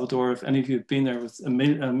in Salvador. If any of you have been there, it's an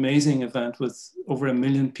amazing event with over 1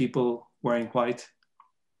 million people wearing white.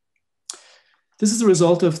 This is the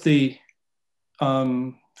result of the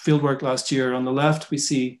fieldwork last year. On the left, we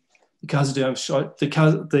see the Casa de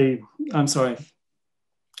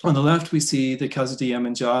On the left, we see the Casa de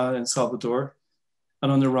Yamanja in Salvador.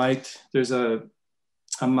 And on the right, there's a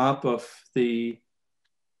map of the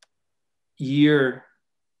year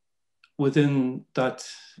within that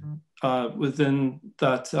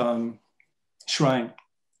shrine.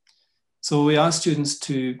 So we ask students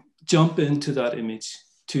to jump into that image,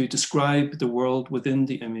 to describe the world within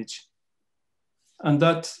the image. And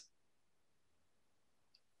that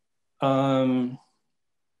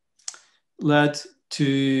led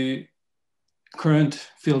to current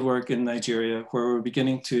fieldwork in Nigeria, where we're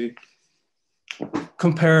beginning to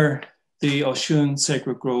compare the Oshun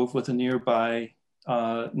Sacred Grove with a nearby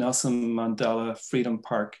Nelson Mandela Freedom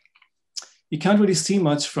Park. You can't really see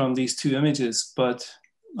much from these two images, but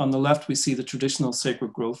on the left, we see the traditional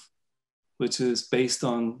Sacred Grove, which is based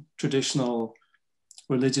on traditional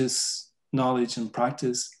religious knowledge and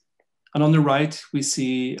practice. And on the right, we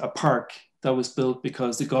see a park that was built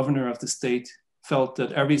because the governor of the state felt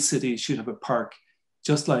that every city should have a park,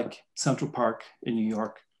 just like Central Park in New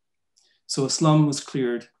York. So a slum was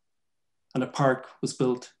cleared and a park was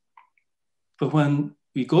built. But when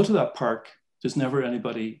we go to that park, there's never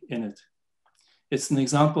anybody in it. It's an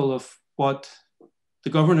example of what the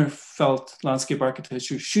governor felt landscape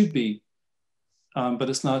architecture should be, but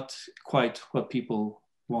it's not quite what people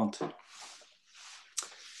want.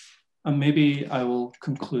 And maybe I will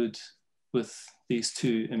conclude with these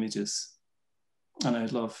two images. And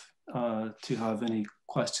I'd love to have any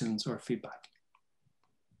questions or feedback.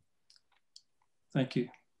 Thank you.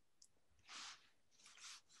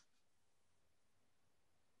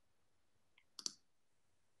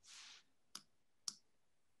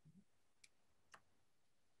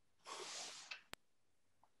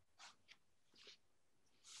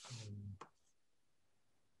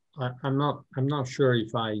 I'm not sure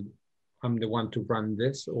if I'm the one to run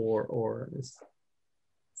this or is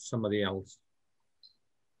somebody else.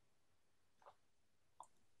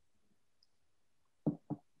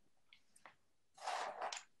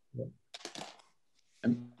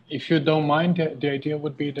 If you don't mind, the idea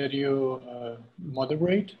would be that you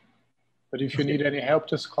moderate, but if you need any help,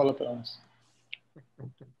 just call up on us.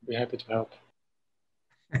 Be happy to help.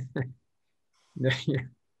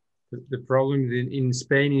 The problem in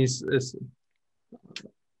Spain is a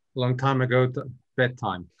long time ago,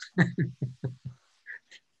 bedtime.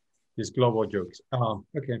 These global jokes.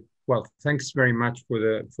 Okay, well, thanks very much for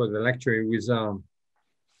the lecture. It was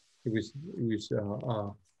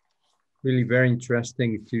really very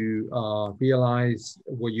interesting to realize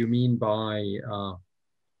what you mean by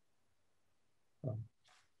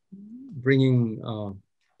bringing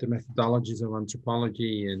the methodologies of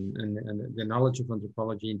anthropology and the knowledge of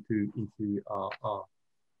anthropology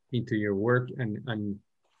into your work. And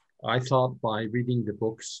I thought by reading the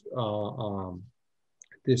books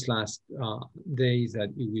this last days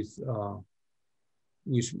that it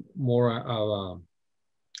was more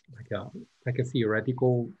like a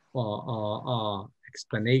theoretical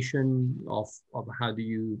explanation of how do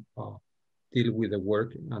you deal with the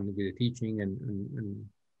work and with the teaching and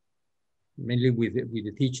mainly with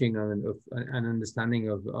the teaching and of an understanding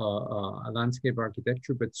of landscape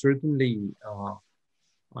architecture, but certainly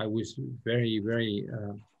I was very, very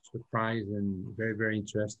surprised and very, very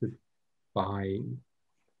interested by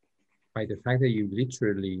the fact that you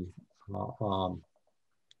literally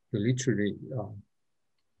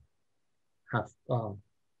have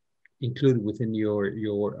included within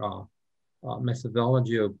your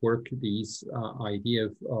methodology of work, these idea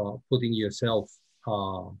of putting yourself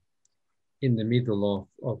in the middle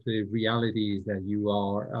of the realities that you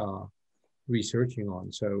are researching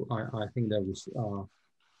on. So I think that was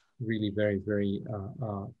really very, very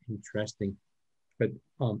interesting. But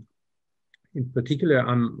in particular,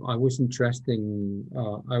 I was interested,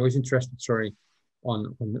 sorry,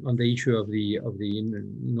 on the issue of the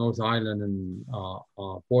North Island and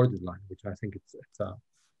borderline, which I think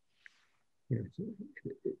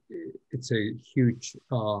it's a huge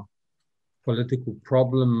political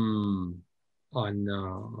problem,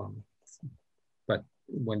 but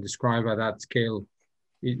when described at that scale,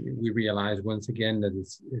 we realize once again that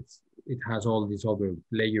it has all these other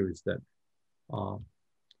layers that are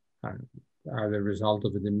the result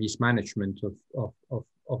of the mismanagement of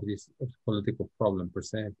this political problem per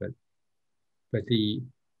se. But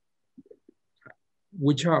in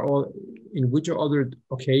which other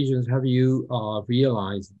occasions have you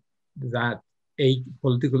realized that a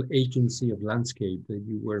political agency of landscape that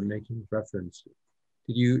you were making reference to?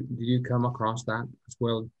 Did you come across that as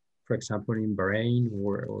well, for example, in Bahrain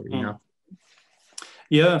or in Africa?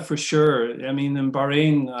 Yeah, for sure. I mean, in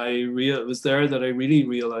Bahrain, it was there that I really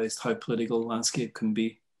realized how political landscape can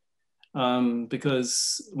be,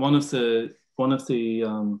 because one of the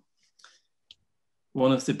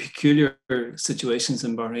peculiar situations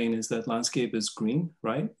in Bahrain is that landscape is green,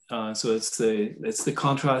 right? So it's the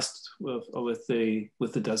contrast with the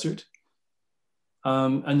desert,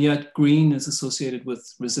 and yet green is associated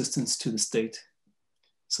with resistance to the state.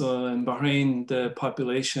 So in Bahrain, the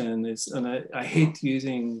population is, and I hate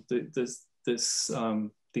using these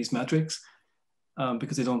metrics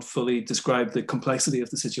because they don't fully describe the complexity of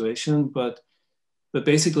the situation, but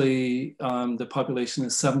basically the population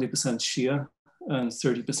is 70% Shia and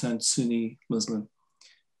 30% Sunni Muslim.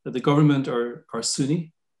 The government are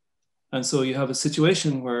Sunni, and so you have a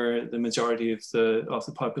situation where the majority of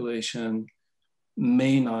the population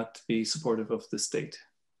may not be supportive of the state.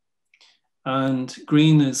 And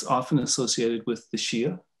green is often associated with the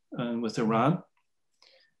Shia and with Iran.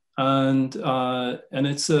 And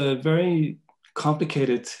it's a very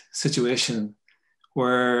complicated situation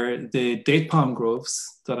where the date palm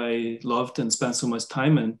groves that I loved and spent so much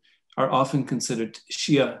time in are often considered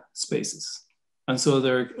Shia spaces. And so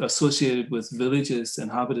they're associated with villages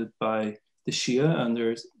inhabited by the Shia, and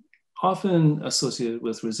they're often associated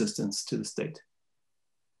with resistance to the state.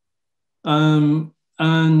 So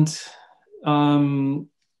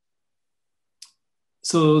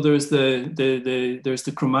there's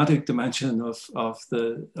the chromatic dimension of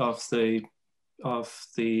the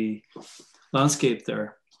landscape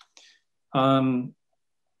there, and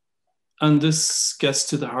this gets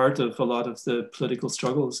to the heart of a lot of the political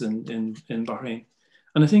struggles in Bahrain.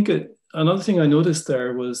 And I think another thing I noticed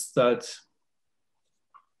there was that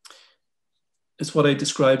it's what I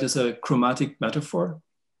described as a chromatic metaphor.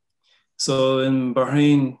 So in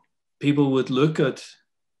Bahrain, people would look at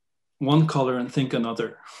one color and think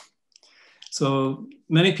another. So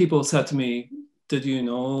many people said to me, did you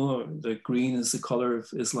know that green is the color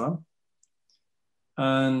of Islam?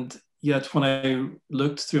 And yet when I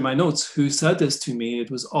looked through my notes, who said this to me,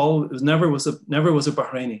 it never was a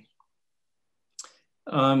Bahraini.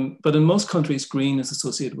 But in most countries, green is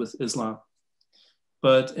associated with Islam.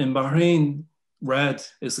 But in Bahrain, red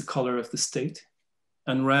is the color of the state.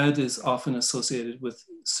 And red is often associated with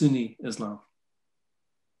Sunni Islam.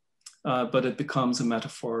 But it becomes a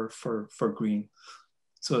metaphor for green.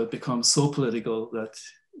 So it becomes so political that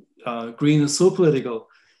green is so political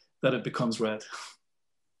that it becomes red.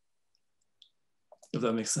 If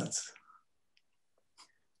that makes sense.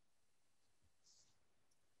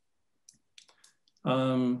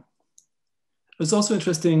 It's also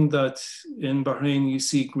interesting that in Bahrain, you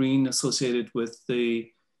see green associated with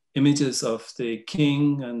the images of the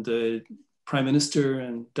king and the prime minister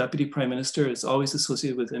and deputy prime minister. Is always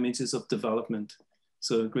associated with images of development.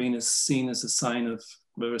 So green is seen as a sign of,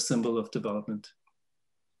 or a symbol of development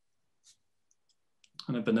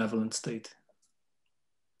and a benevolent state.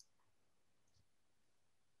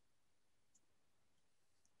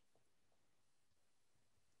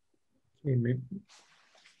 Okay, maybe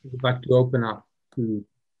we'd like to open up to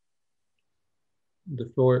the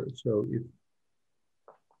floor. So if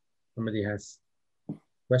somebody has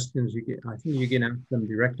questions, I think you can ask them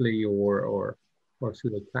directly or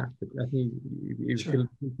through the chat. But I think you feel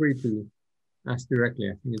free to ask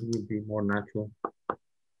directly. I think it would be more natural.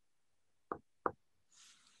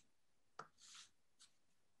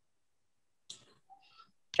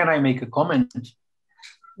 Can I make a comment?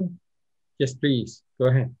 Yes, please. Go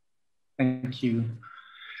ahead. Thank you.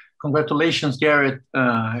 Congratulations, Gareth.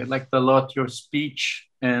 I liked a lot your speech,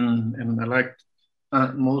 and I liked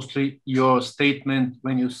mostly your statement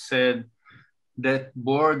when you said that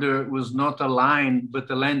border was not a line,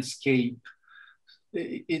 but a landscape.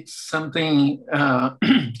 It's something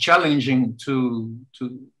challenging to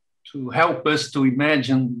help us to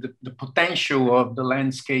imagine the potential of the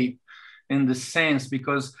landscape in the sense,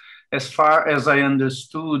 because as far as I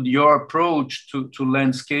understood, your approach to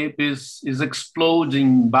landscape is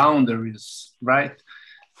exploding boundaries, right?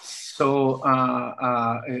 So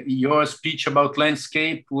your speech about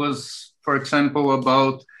landscape was, for example,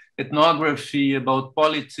 about ethnography, about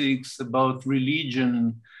politics, about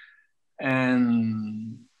religion.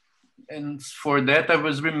 And for that, I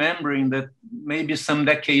was remembering that maybe some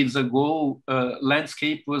decades ago,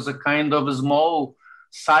 landscape was a kind of a small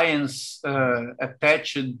science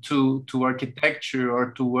attached to architecture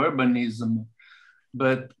or to urbanism,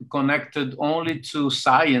 but connected only to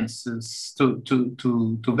sciences, to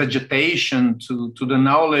vegetation, to the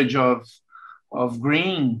knowledge of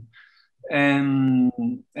green. And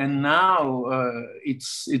now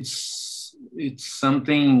it's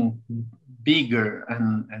something bigger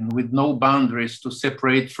and with no boundaries to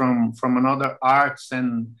separate from another arts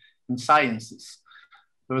and sciences.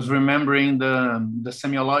 I was remembering the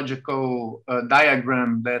semiological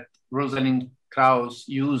diagram that Rosalind Krauss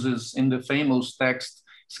uses in the famous text,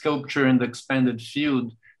 Sculpture in the Expanded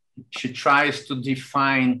Field. She tries to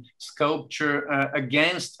define sculpture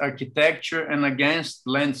against architecture and against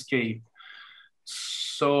landscape.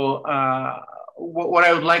 So what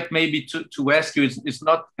I would like maybe to ask you is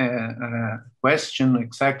not a question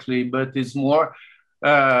exactly, but it's more,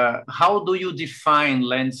 how do you define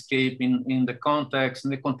landscape in the context, in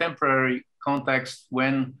the contemporary context,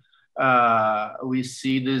 when we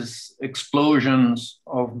see these explosions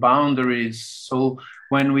of boundaries? So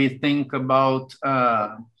when we think about,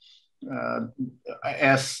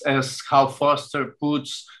 as Hal Foster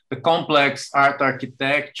puts, the complex art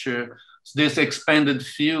architecture, these expanded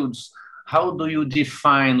fields, how do you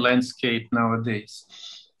define landscape nowadays?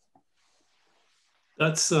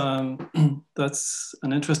 That's an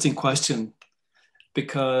interesting question,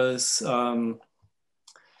 because I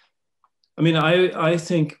mean, I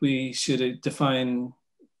think we should define.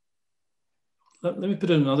 Let me put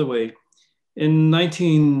it another way. In I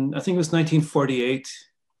think it was 1948,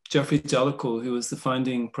 Geoffrey Jellicoe, who was the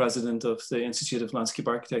founding president of the Institute of Landscape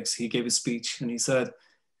Architects, he gave a speech and he said,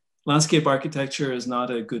 "Landscape architecture is not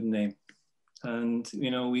a good name, and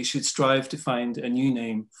we should strive to find a new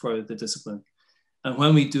name for the discipline. And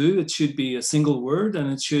when we do, it should be a single word and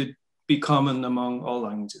it should be common among all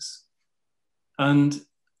languages." And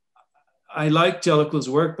I like Jellicoe's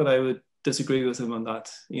work, but I would disagree with him on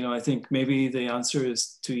that. I think maybe the answer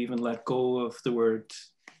is to even let go of the word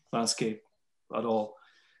landscape at all.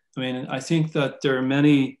 I mean, I think that there are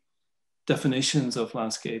many definitions of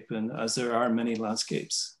landscape, and as there are many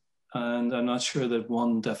landscapes, and I'm not sure that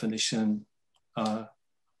one definition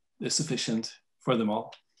is sufficient for them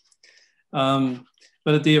all.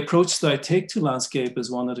 But the approach that I take to landscape is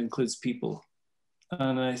one that includes people.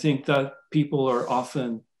 And I think that people are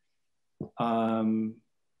often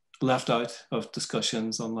left out of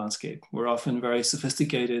discussions on landscape. We're often very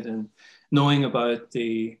sophisticated in knowing about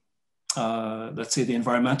the, let's say, the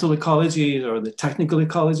environmental ecology or the technical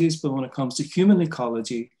ecologies, but when it comes to human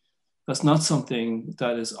ecology, that's not something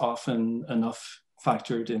that is often enough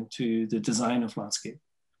factored into the design of landscape.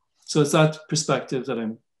 So it's that perspective that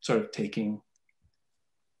I'm sort of taking,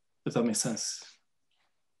 if that makes sense.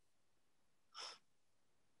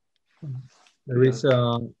 There is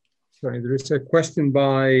a question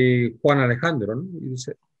by Juan Alejandro.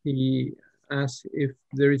 He asks if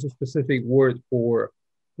there is a specific word for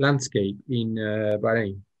landscape in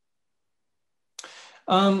Bahrain.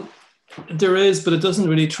 There is, but it doesn't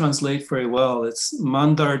really translate very well. It's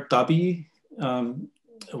Mandar Dabi,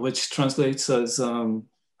 which translates as,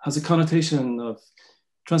 has a connotation of,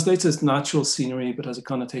 translates as natural scenery, but has a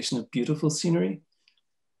connotation of beautiful scenery.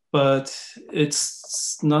 But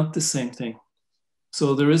it's not the same thing.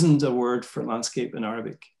 So there isn't a word for landscape in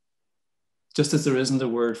Arabic, just as there isn't a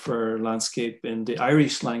word for landscape in the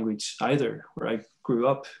Irish language either, where I grew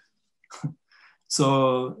up.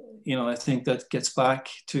 So, I think that gets back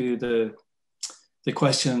to the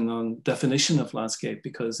question on definition of landscape,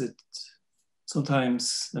 because it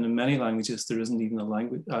sometimes, and in many languages, there isn't even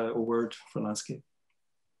a word for landscape.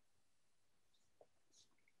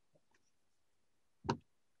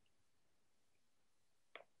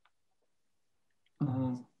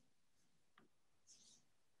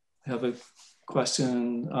 I have a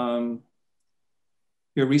question.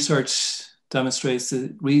 Your research demonstrates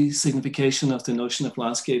the re-signification of the notion of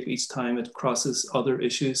landscape each time it crosses other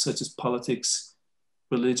issues such as politics,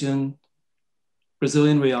 religion.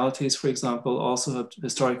 Brazilian realities, for example, also have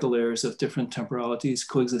historical layers of different temporalities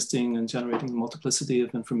coexisting and generating a multiplicity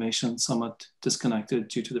of information, somewhat disconnected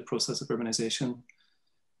due to the process of urbanization.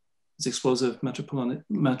 This explosive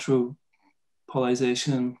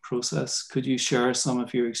metropolization process. Could you share some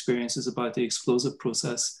of your experiences about the explosive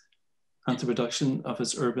process and the reduction of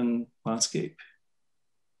its urban landscape?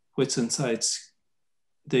 Which insights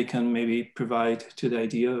they can maybe provide to the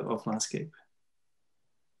idea of landscape?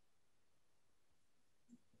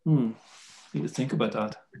 Need to think about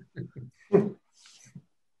that.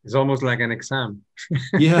 It's almost like an exam.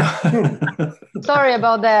 Yeah. Sorry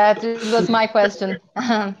about that. It was my question.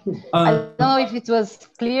 I don't know if it was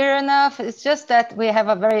clear enough. It's just that we have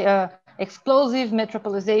a very explosive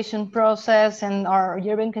metropolization process, and our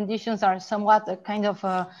urban conditions are somewhat a kind of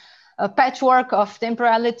a patchwork of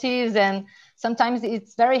temporalities, and sometimes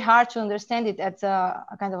it's very hard to understand it as a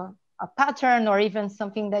kind of a pattern or even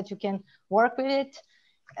something that you can work with it.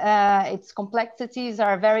 Its complexities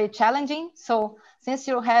are very challenging. So since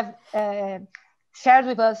you have shared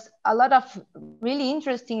with us a lot of really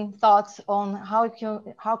interesting thoughts on how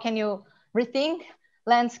can you rethink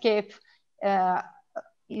landscape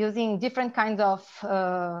using different kinds of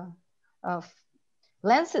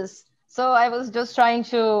lenses. So I was just trying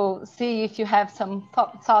to see if you have some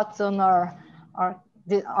thoughts on on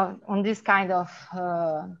this kind of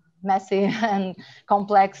messy and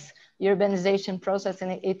complex urbanization process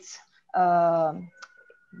and its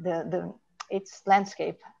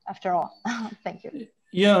landscape after all. Thank you.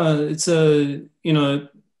 Yeah, it's a, we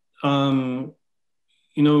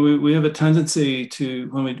have a tendency to,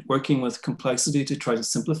 when we're working with complexity, to try to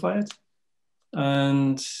simplify it.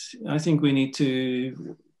 And I think we need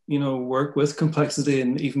to, work with complexity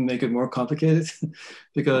and even make it more complicated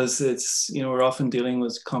because it's, we're often dealing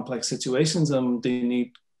with complex situations and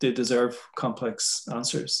they deserve complex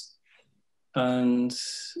answers. And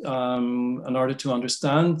in order to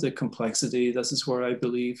understand the complexity, this is where I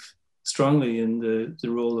believe strongly in the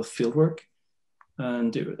role of fieldwork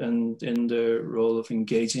and in the role of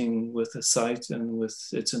engaging with the site and with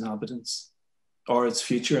its inhabitants or its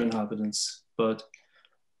future inhabitants. But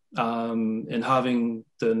in having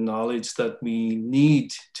the knowledge that we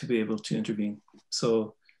need to be able to intervene.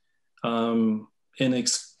 So in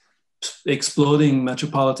exploding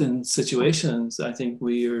metropolitan situations, I think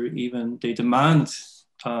they demand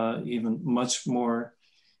even much more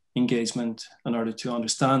engagement in order to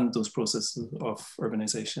understand those processes of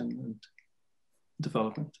urbanization and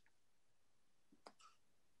development.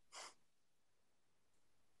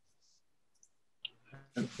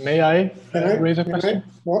 May I raise a question?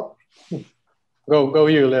 What? Go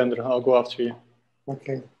you, Leandro. I'll go after you.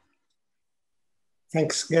 Okay.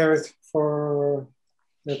 Thanks, Gareth, for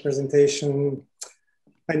the presentation.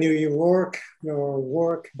 I knew your work,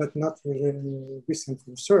 but not really recent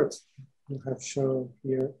research you have shown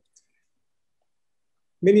here.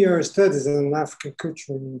 Many of your studies on African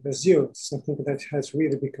culture in Brazil, something that has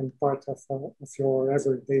really become part of your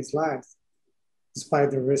everyday life,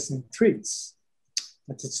 despite the recent threats,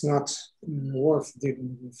 but it's not worth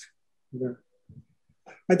dealing with here.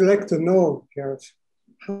 I'd like to know, Gareth,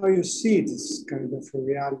 how you see this kind of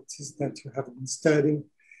realities that you have been studying,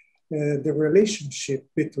 the relationship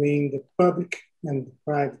between the public and the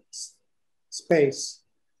private space,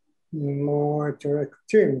 more direct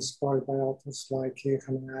terms called by authors like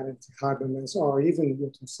Hannah Arendt, Habermas, or even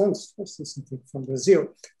Milton Santos, something from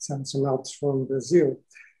Brazil, some authors from Brazil.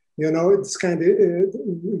 It's kind of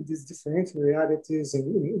these different realities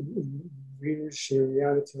in British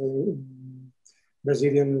reality, in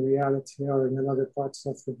Brazilian reality, or in other parts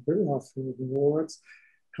of the world,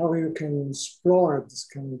 how you can explore this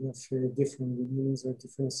kind of different meanings or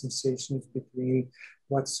different sensations between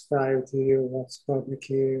what's private, what's public,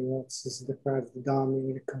 what's the private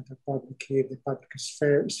domain, the counter-public, the public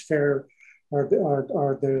sphere, or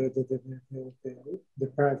the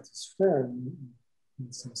private sphere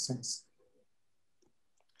in some sense.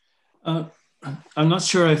 I'm not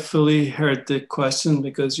sure I fully heard the question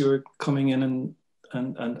because you were coming in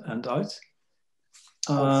and out.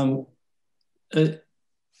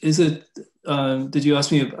 Is it? Did you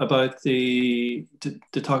ask me about to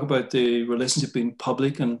talk about the relationship between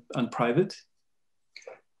public and private?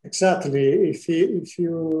 Exactly. If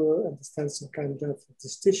you understand some kind of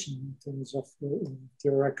distinction in terms of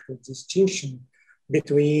theoretical distinction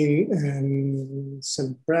between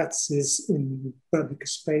some practices in public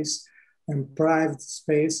space and private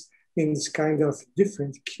space in this kind of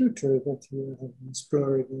different culture that you have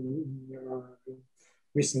explored in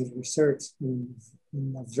recent research in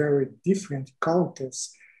a very different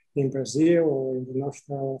context in Brazil or in the north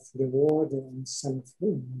of the world, and some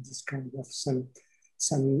this kind of some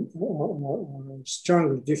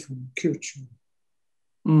strongly different culture.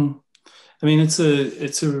 I mean, it's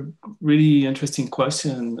a really interesting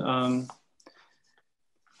question.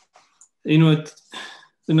 You know,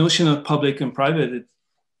 the notion of public and private, it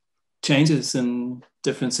changes in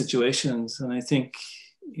different situations, and I think,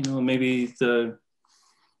 you know, maybe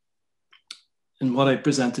in what I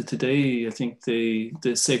presented today, I think the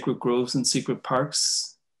sacred groves and secret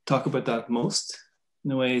parks talk about that most.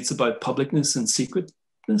 In a way, it's about publicness and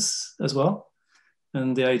secretness as well,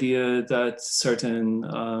 and the idea that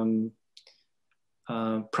certain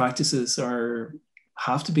practices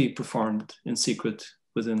have to be performed in secret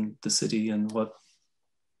within the city, and what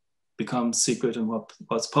becomes secret and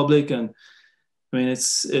what's public. And I mean,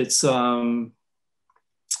 it's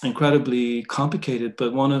incredibly complicated,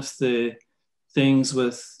 but one of the things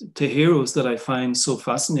with tejeros that I find so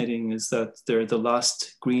fascinating is that they're the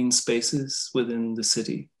last green spaces within the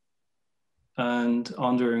city, and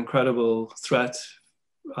under incredible threat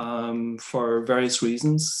for various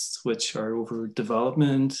reasons, which are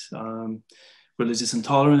overdevelopment, religious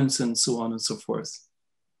intolerance, and so on and so forth.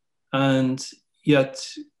 And yet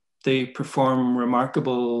they perform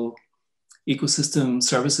remarkable ecosystem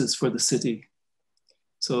services for the city.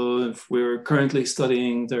 So if we're currently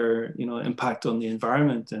studying their, you know, impact on the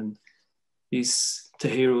environment, and these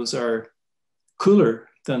tejeros are cooler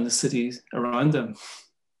than the cities around them.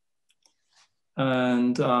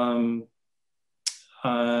 And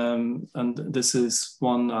this is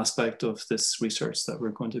one aspect of this research that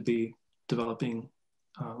we're going to be developing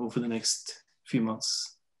over the next few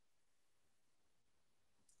months.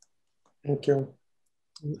 Thank you.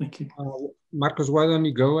 Thank you. Marcos, why don't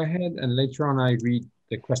you go ahead, and later on I read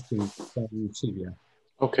the question from Sylvia.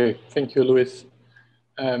 Okay, thank you, Luis.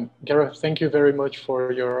 Gareth, thank you very much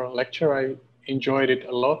for your lecture. I enjoyed it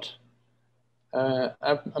a lot.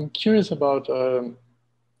 I'm curious about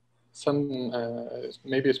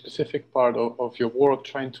maybe a specific part of your work,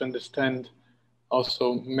 trying to understand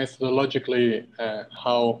also methodologically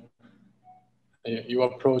how you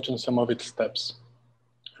approach in some of its steps.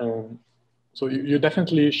 So you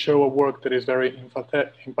definitely show a work that is very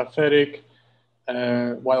empathetic,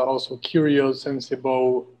 while also curious,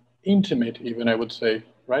 sensible, intimate even, I would say,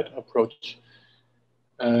 right, approach.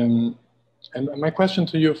 And my question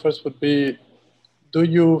to you first would be, do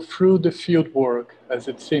you, through the field work, as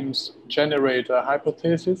it seems, generate a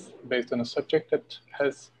hypothesis based on a subject that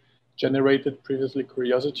has generated previously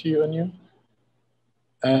curiosity on you?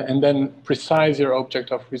 And then precise your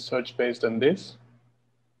object of research based on this,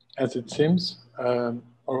 as it seems?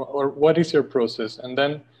 Or what is your process? And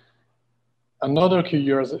then another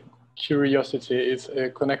curiosity is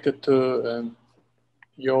connected to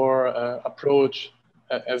your approach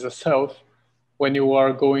as a self when you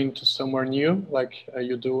are going to somewhere new, like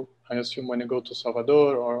you do, I assume, when you go to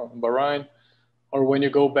Salvador or Bahrain, or when you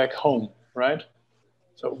go back home, right?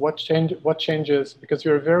 So what changes, because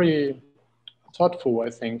you're very thoughtful, I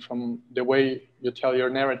think, from the way you tell your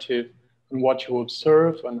narrative and what you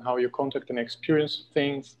observe and how you contact and experience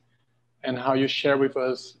things, and how you share with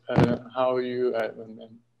us how you,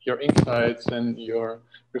 your insights and your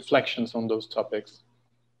reflections on those topics.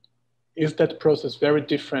 Is that process very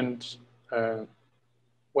different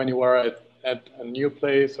when you are at a new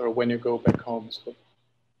place or when you go back home? So.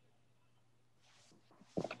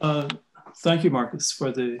 Thank you, Marcus,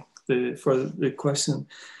 for the question.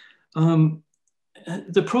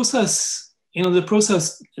 The process, you know, the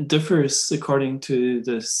process differs according to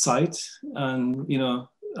the site and, you know,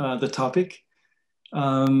 the topic,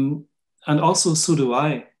 and also so do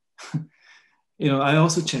I. You know, I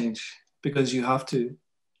also change because you have to.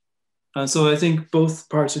 And so I think both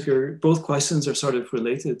parts of both questions are sort of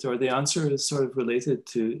related, or the answer is sort of related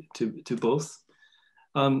to both.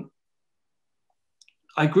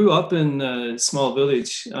 I grew up in a small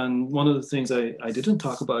village, and one of the things I didn't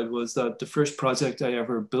talk about was that the first project I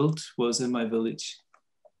ever built was in my village.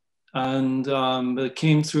 And it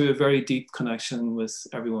came through a very deep connection with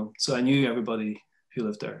everyone. So I knew everybody who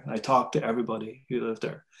lived there. I talked to everybody who lived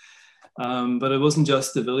there. But it wasn't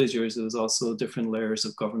just the villagers, it was also different layers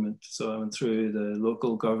of government. So I went through the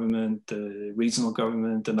local government, the regional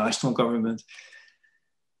government, the national government.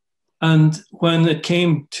 And when it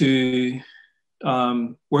came to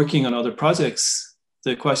working on other projects,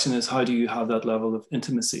 the question is, how do you have that level of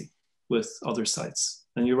intimacy with other sites?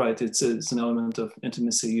 And you're right, it's an element of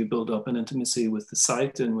intimacy. You build up an intimacy with the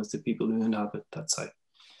site and with the people who inhabit that site.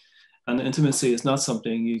 And intimacy is not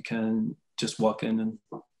something you can just walk in and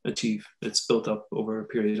achieve. It's built up over a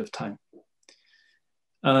period of time.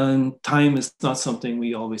 And time is not something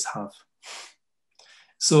we always have.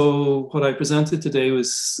 So what I presented today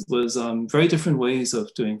was very different ways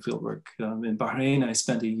of doing fieldwork. In Bahrain, I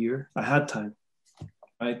spent a year. I had time,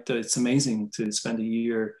 right? It's amazing to spend a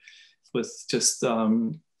year with just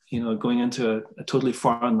going into a totally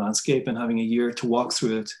foreign landscape and having a year to walk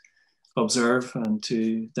through it, observe, and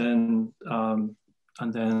to then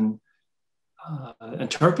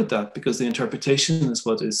interpret that, because the interpretation is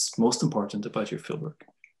what is most important about your fieldwork.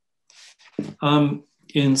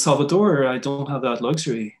 In Salvador, I don't have that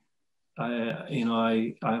luxury. When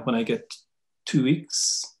I get 2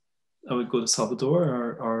 weeks, I would go to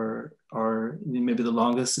Salvador, or maybe the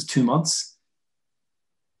longest is 2 months,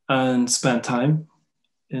 and spend time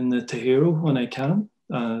in the Tejero when I can.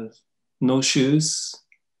 No shoes,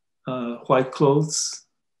 white clothes,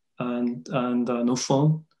 and no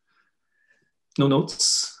phone, no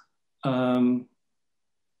notes.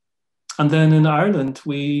 And then in Ireland,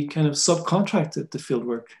 we kind of subcontracted the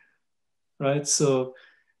fieldwork, right? So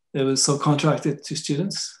it was subcontracted to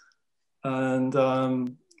students. And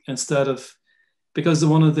instead of, because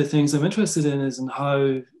one of the things I'm interested in is in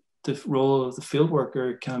how the role of the field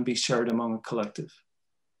worker can be shared among a collective.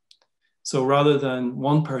 So rather than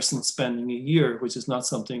one person spending a year, which is not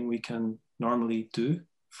something we can normally do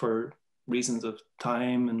for reasons of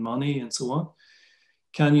time and money and so on,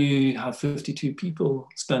 can you have 52 people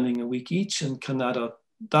spending a week each, and can that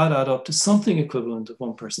add up to something equivalent of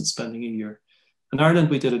one person spending a year? In Ireland,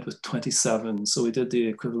 we did it with 27. So we did the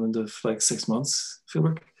equivalent of like 6 months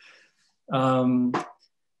fieldwork.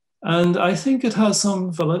 And I think it has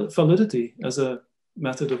some validity as a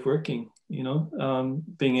method of working,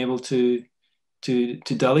 being able to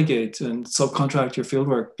delegate and subcontract your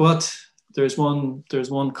fieldwork. But there's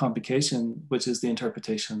one complication, which is the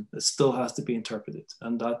interpretation. It still has to be interpreted,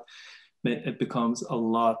 and that it becomes a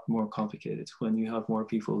lot more complicated when you have more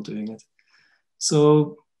people doing it.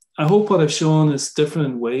 So I hope what I've shown is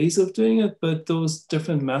different ways of doing it, but those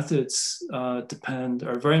different methods are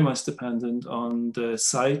very much dependent on the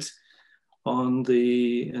site, on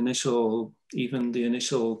the initial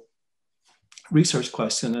research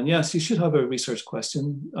question. And yes, you should have a research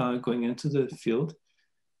question going into the field.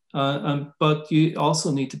 But you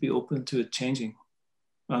also need to be open to it changing.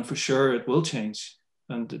 And for sure it will change,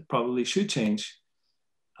 and it probably should change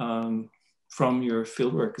from your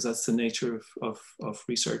fieldwork, because that's the nature of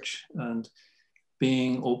research, and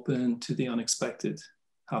being open to the unexpected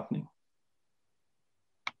happening.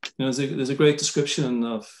 There's a great description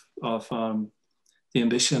of the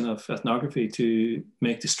ambition of ethnography to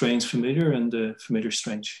make the strange familiar and the familiar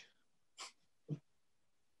strange.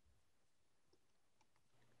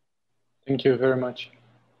 Thank you very much.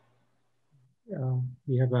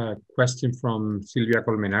 We have a question from Silvia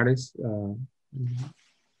Colmenares.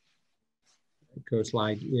 It goes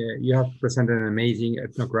like, you have presented an amazing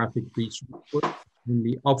ethnographic research report, and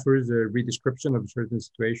it offers a redescription of a certain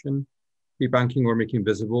situation, debunking or making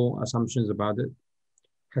visible assumptions about it.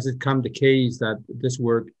 Has it come the case that this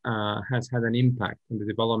work has had an impact on the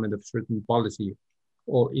development of certain policy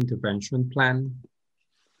or intervention plan?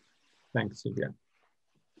 Thanks, Silvia.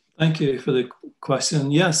 Thank you for the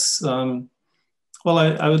question. Yes, well,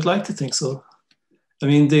 I would like to think so. I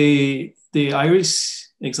mean, the Irish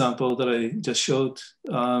example that I just showed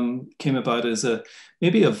came about as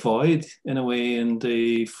maybe a void in a way in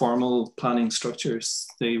the formal planning structures.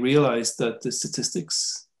 They realized that the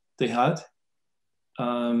statistics they had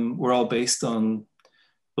were all based on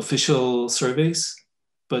official surveys,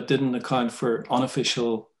 but didn't account for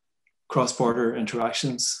unofficial cross-border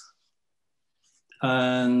interactions.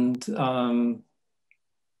 And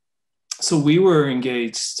so we were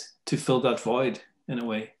engaged to fill that void in a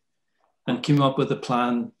way, and came up with a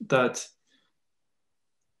plan that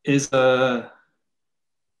is a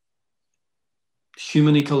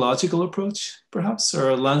human ecological approach, perhaps,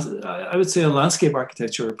 or I would say a landscape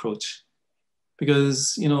architecture approach,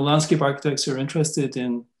 because landscape architects are interested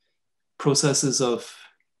in processes of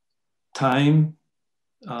time,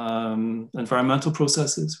 environmental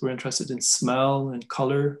processes. We're interested in smell and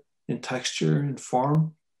color, in texture and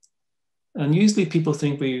form. And usually people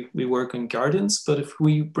think we work in gardens, but if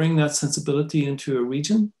we bring that sensibility into a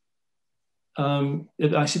region,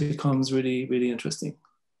 it actually becomes really, really interesting.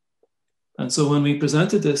 And so when we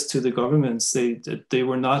presented this to the governments, they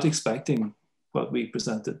were not expecting what we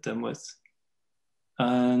presented them with.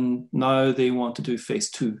 And now they want to do phase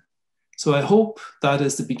 2. So I hope that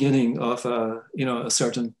is the beginning of a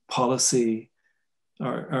certain policy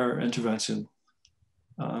or intervention.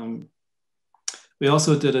 We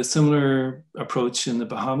also did a similar approach in the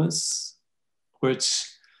Bahamas, which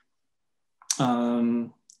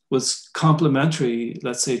was complementary,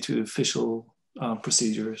 let's say, to official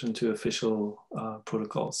procedures and to official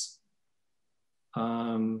protocols.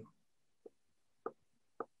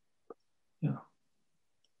 Yeah,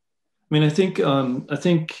 I mean, I think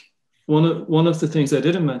one of the things I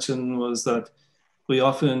didn't mention was that we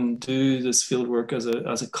often do this field work as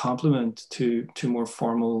a complement to more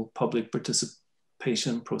formal public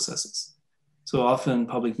participation processes. So often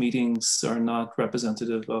public meetings are not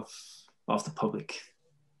representative of the public,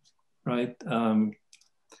 right?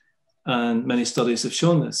 And many studies have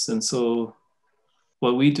shown this. And so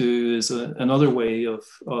what we do is another way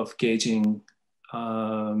of gauging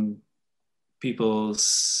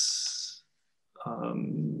people's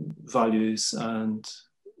values and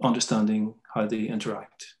understanding how they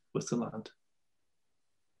interact with the land.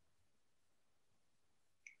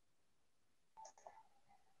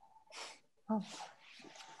 Oh.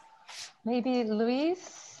 Maybe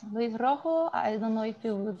Luis Rojo, I don't know if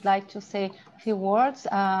you would like to say a few words.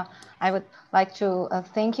 I would like to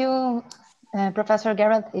thank you, Professor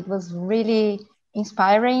Gareth. It was really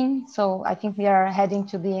inspiring. So I think we are heading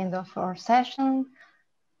to the end of our session.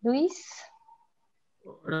 Luis?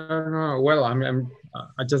 Well,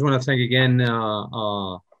 I just want to thank again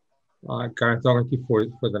Gareth Doherty for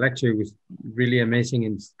the lecture. It was really amazing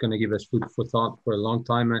and it's going to give us food for thought for a long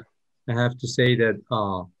time. I have to say that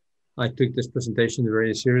I took this presentation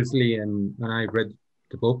very seriously and I read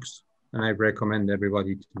the books and I recommend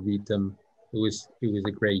everybody to read them. It was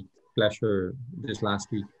a great pleasure this last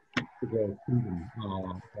week to go through them.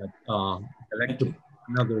 The lecture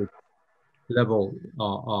another level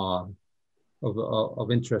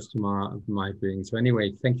of interest to my brain. So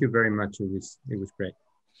anyway, thank you very much. It was great.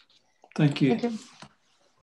 Thank you. Thank you.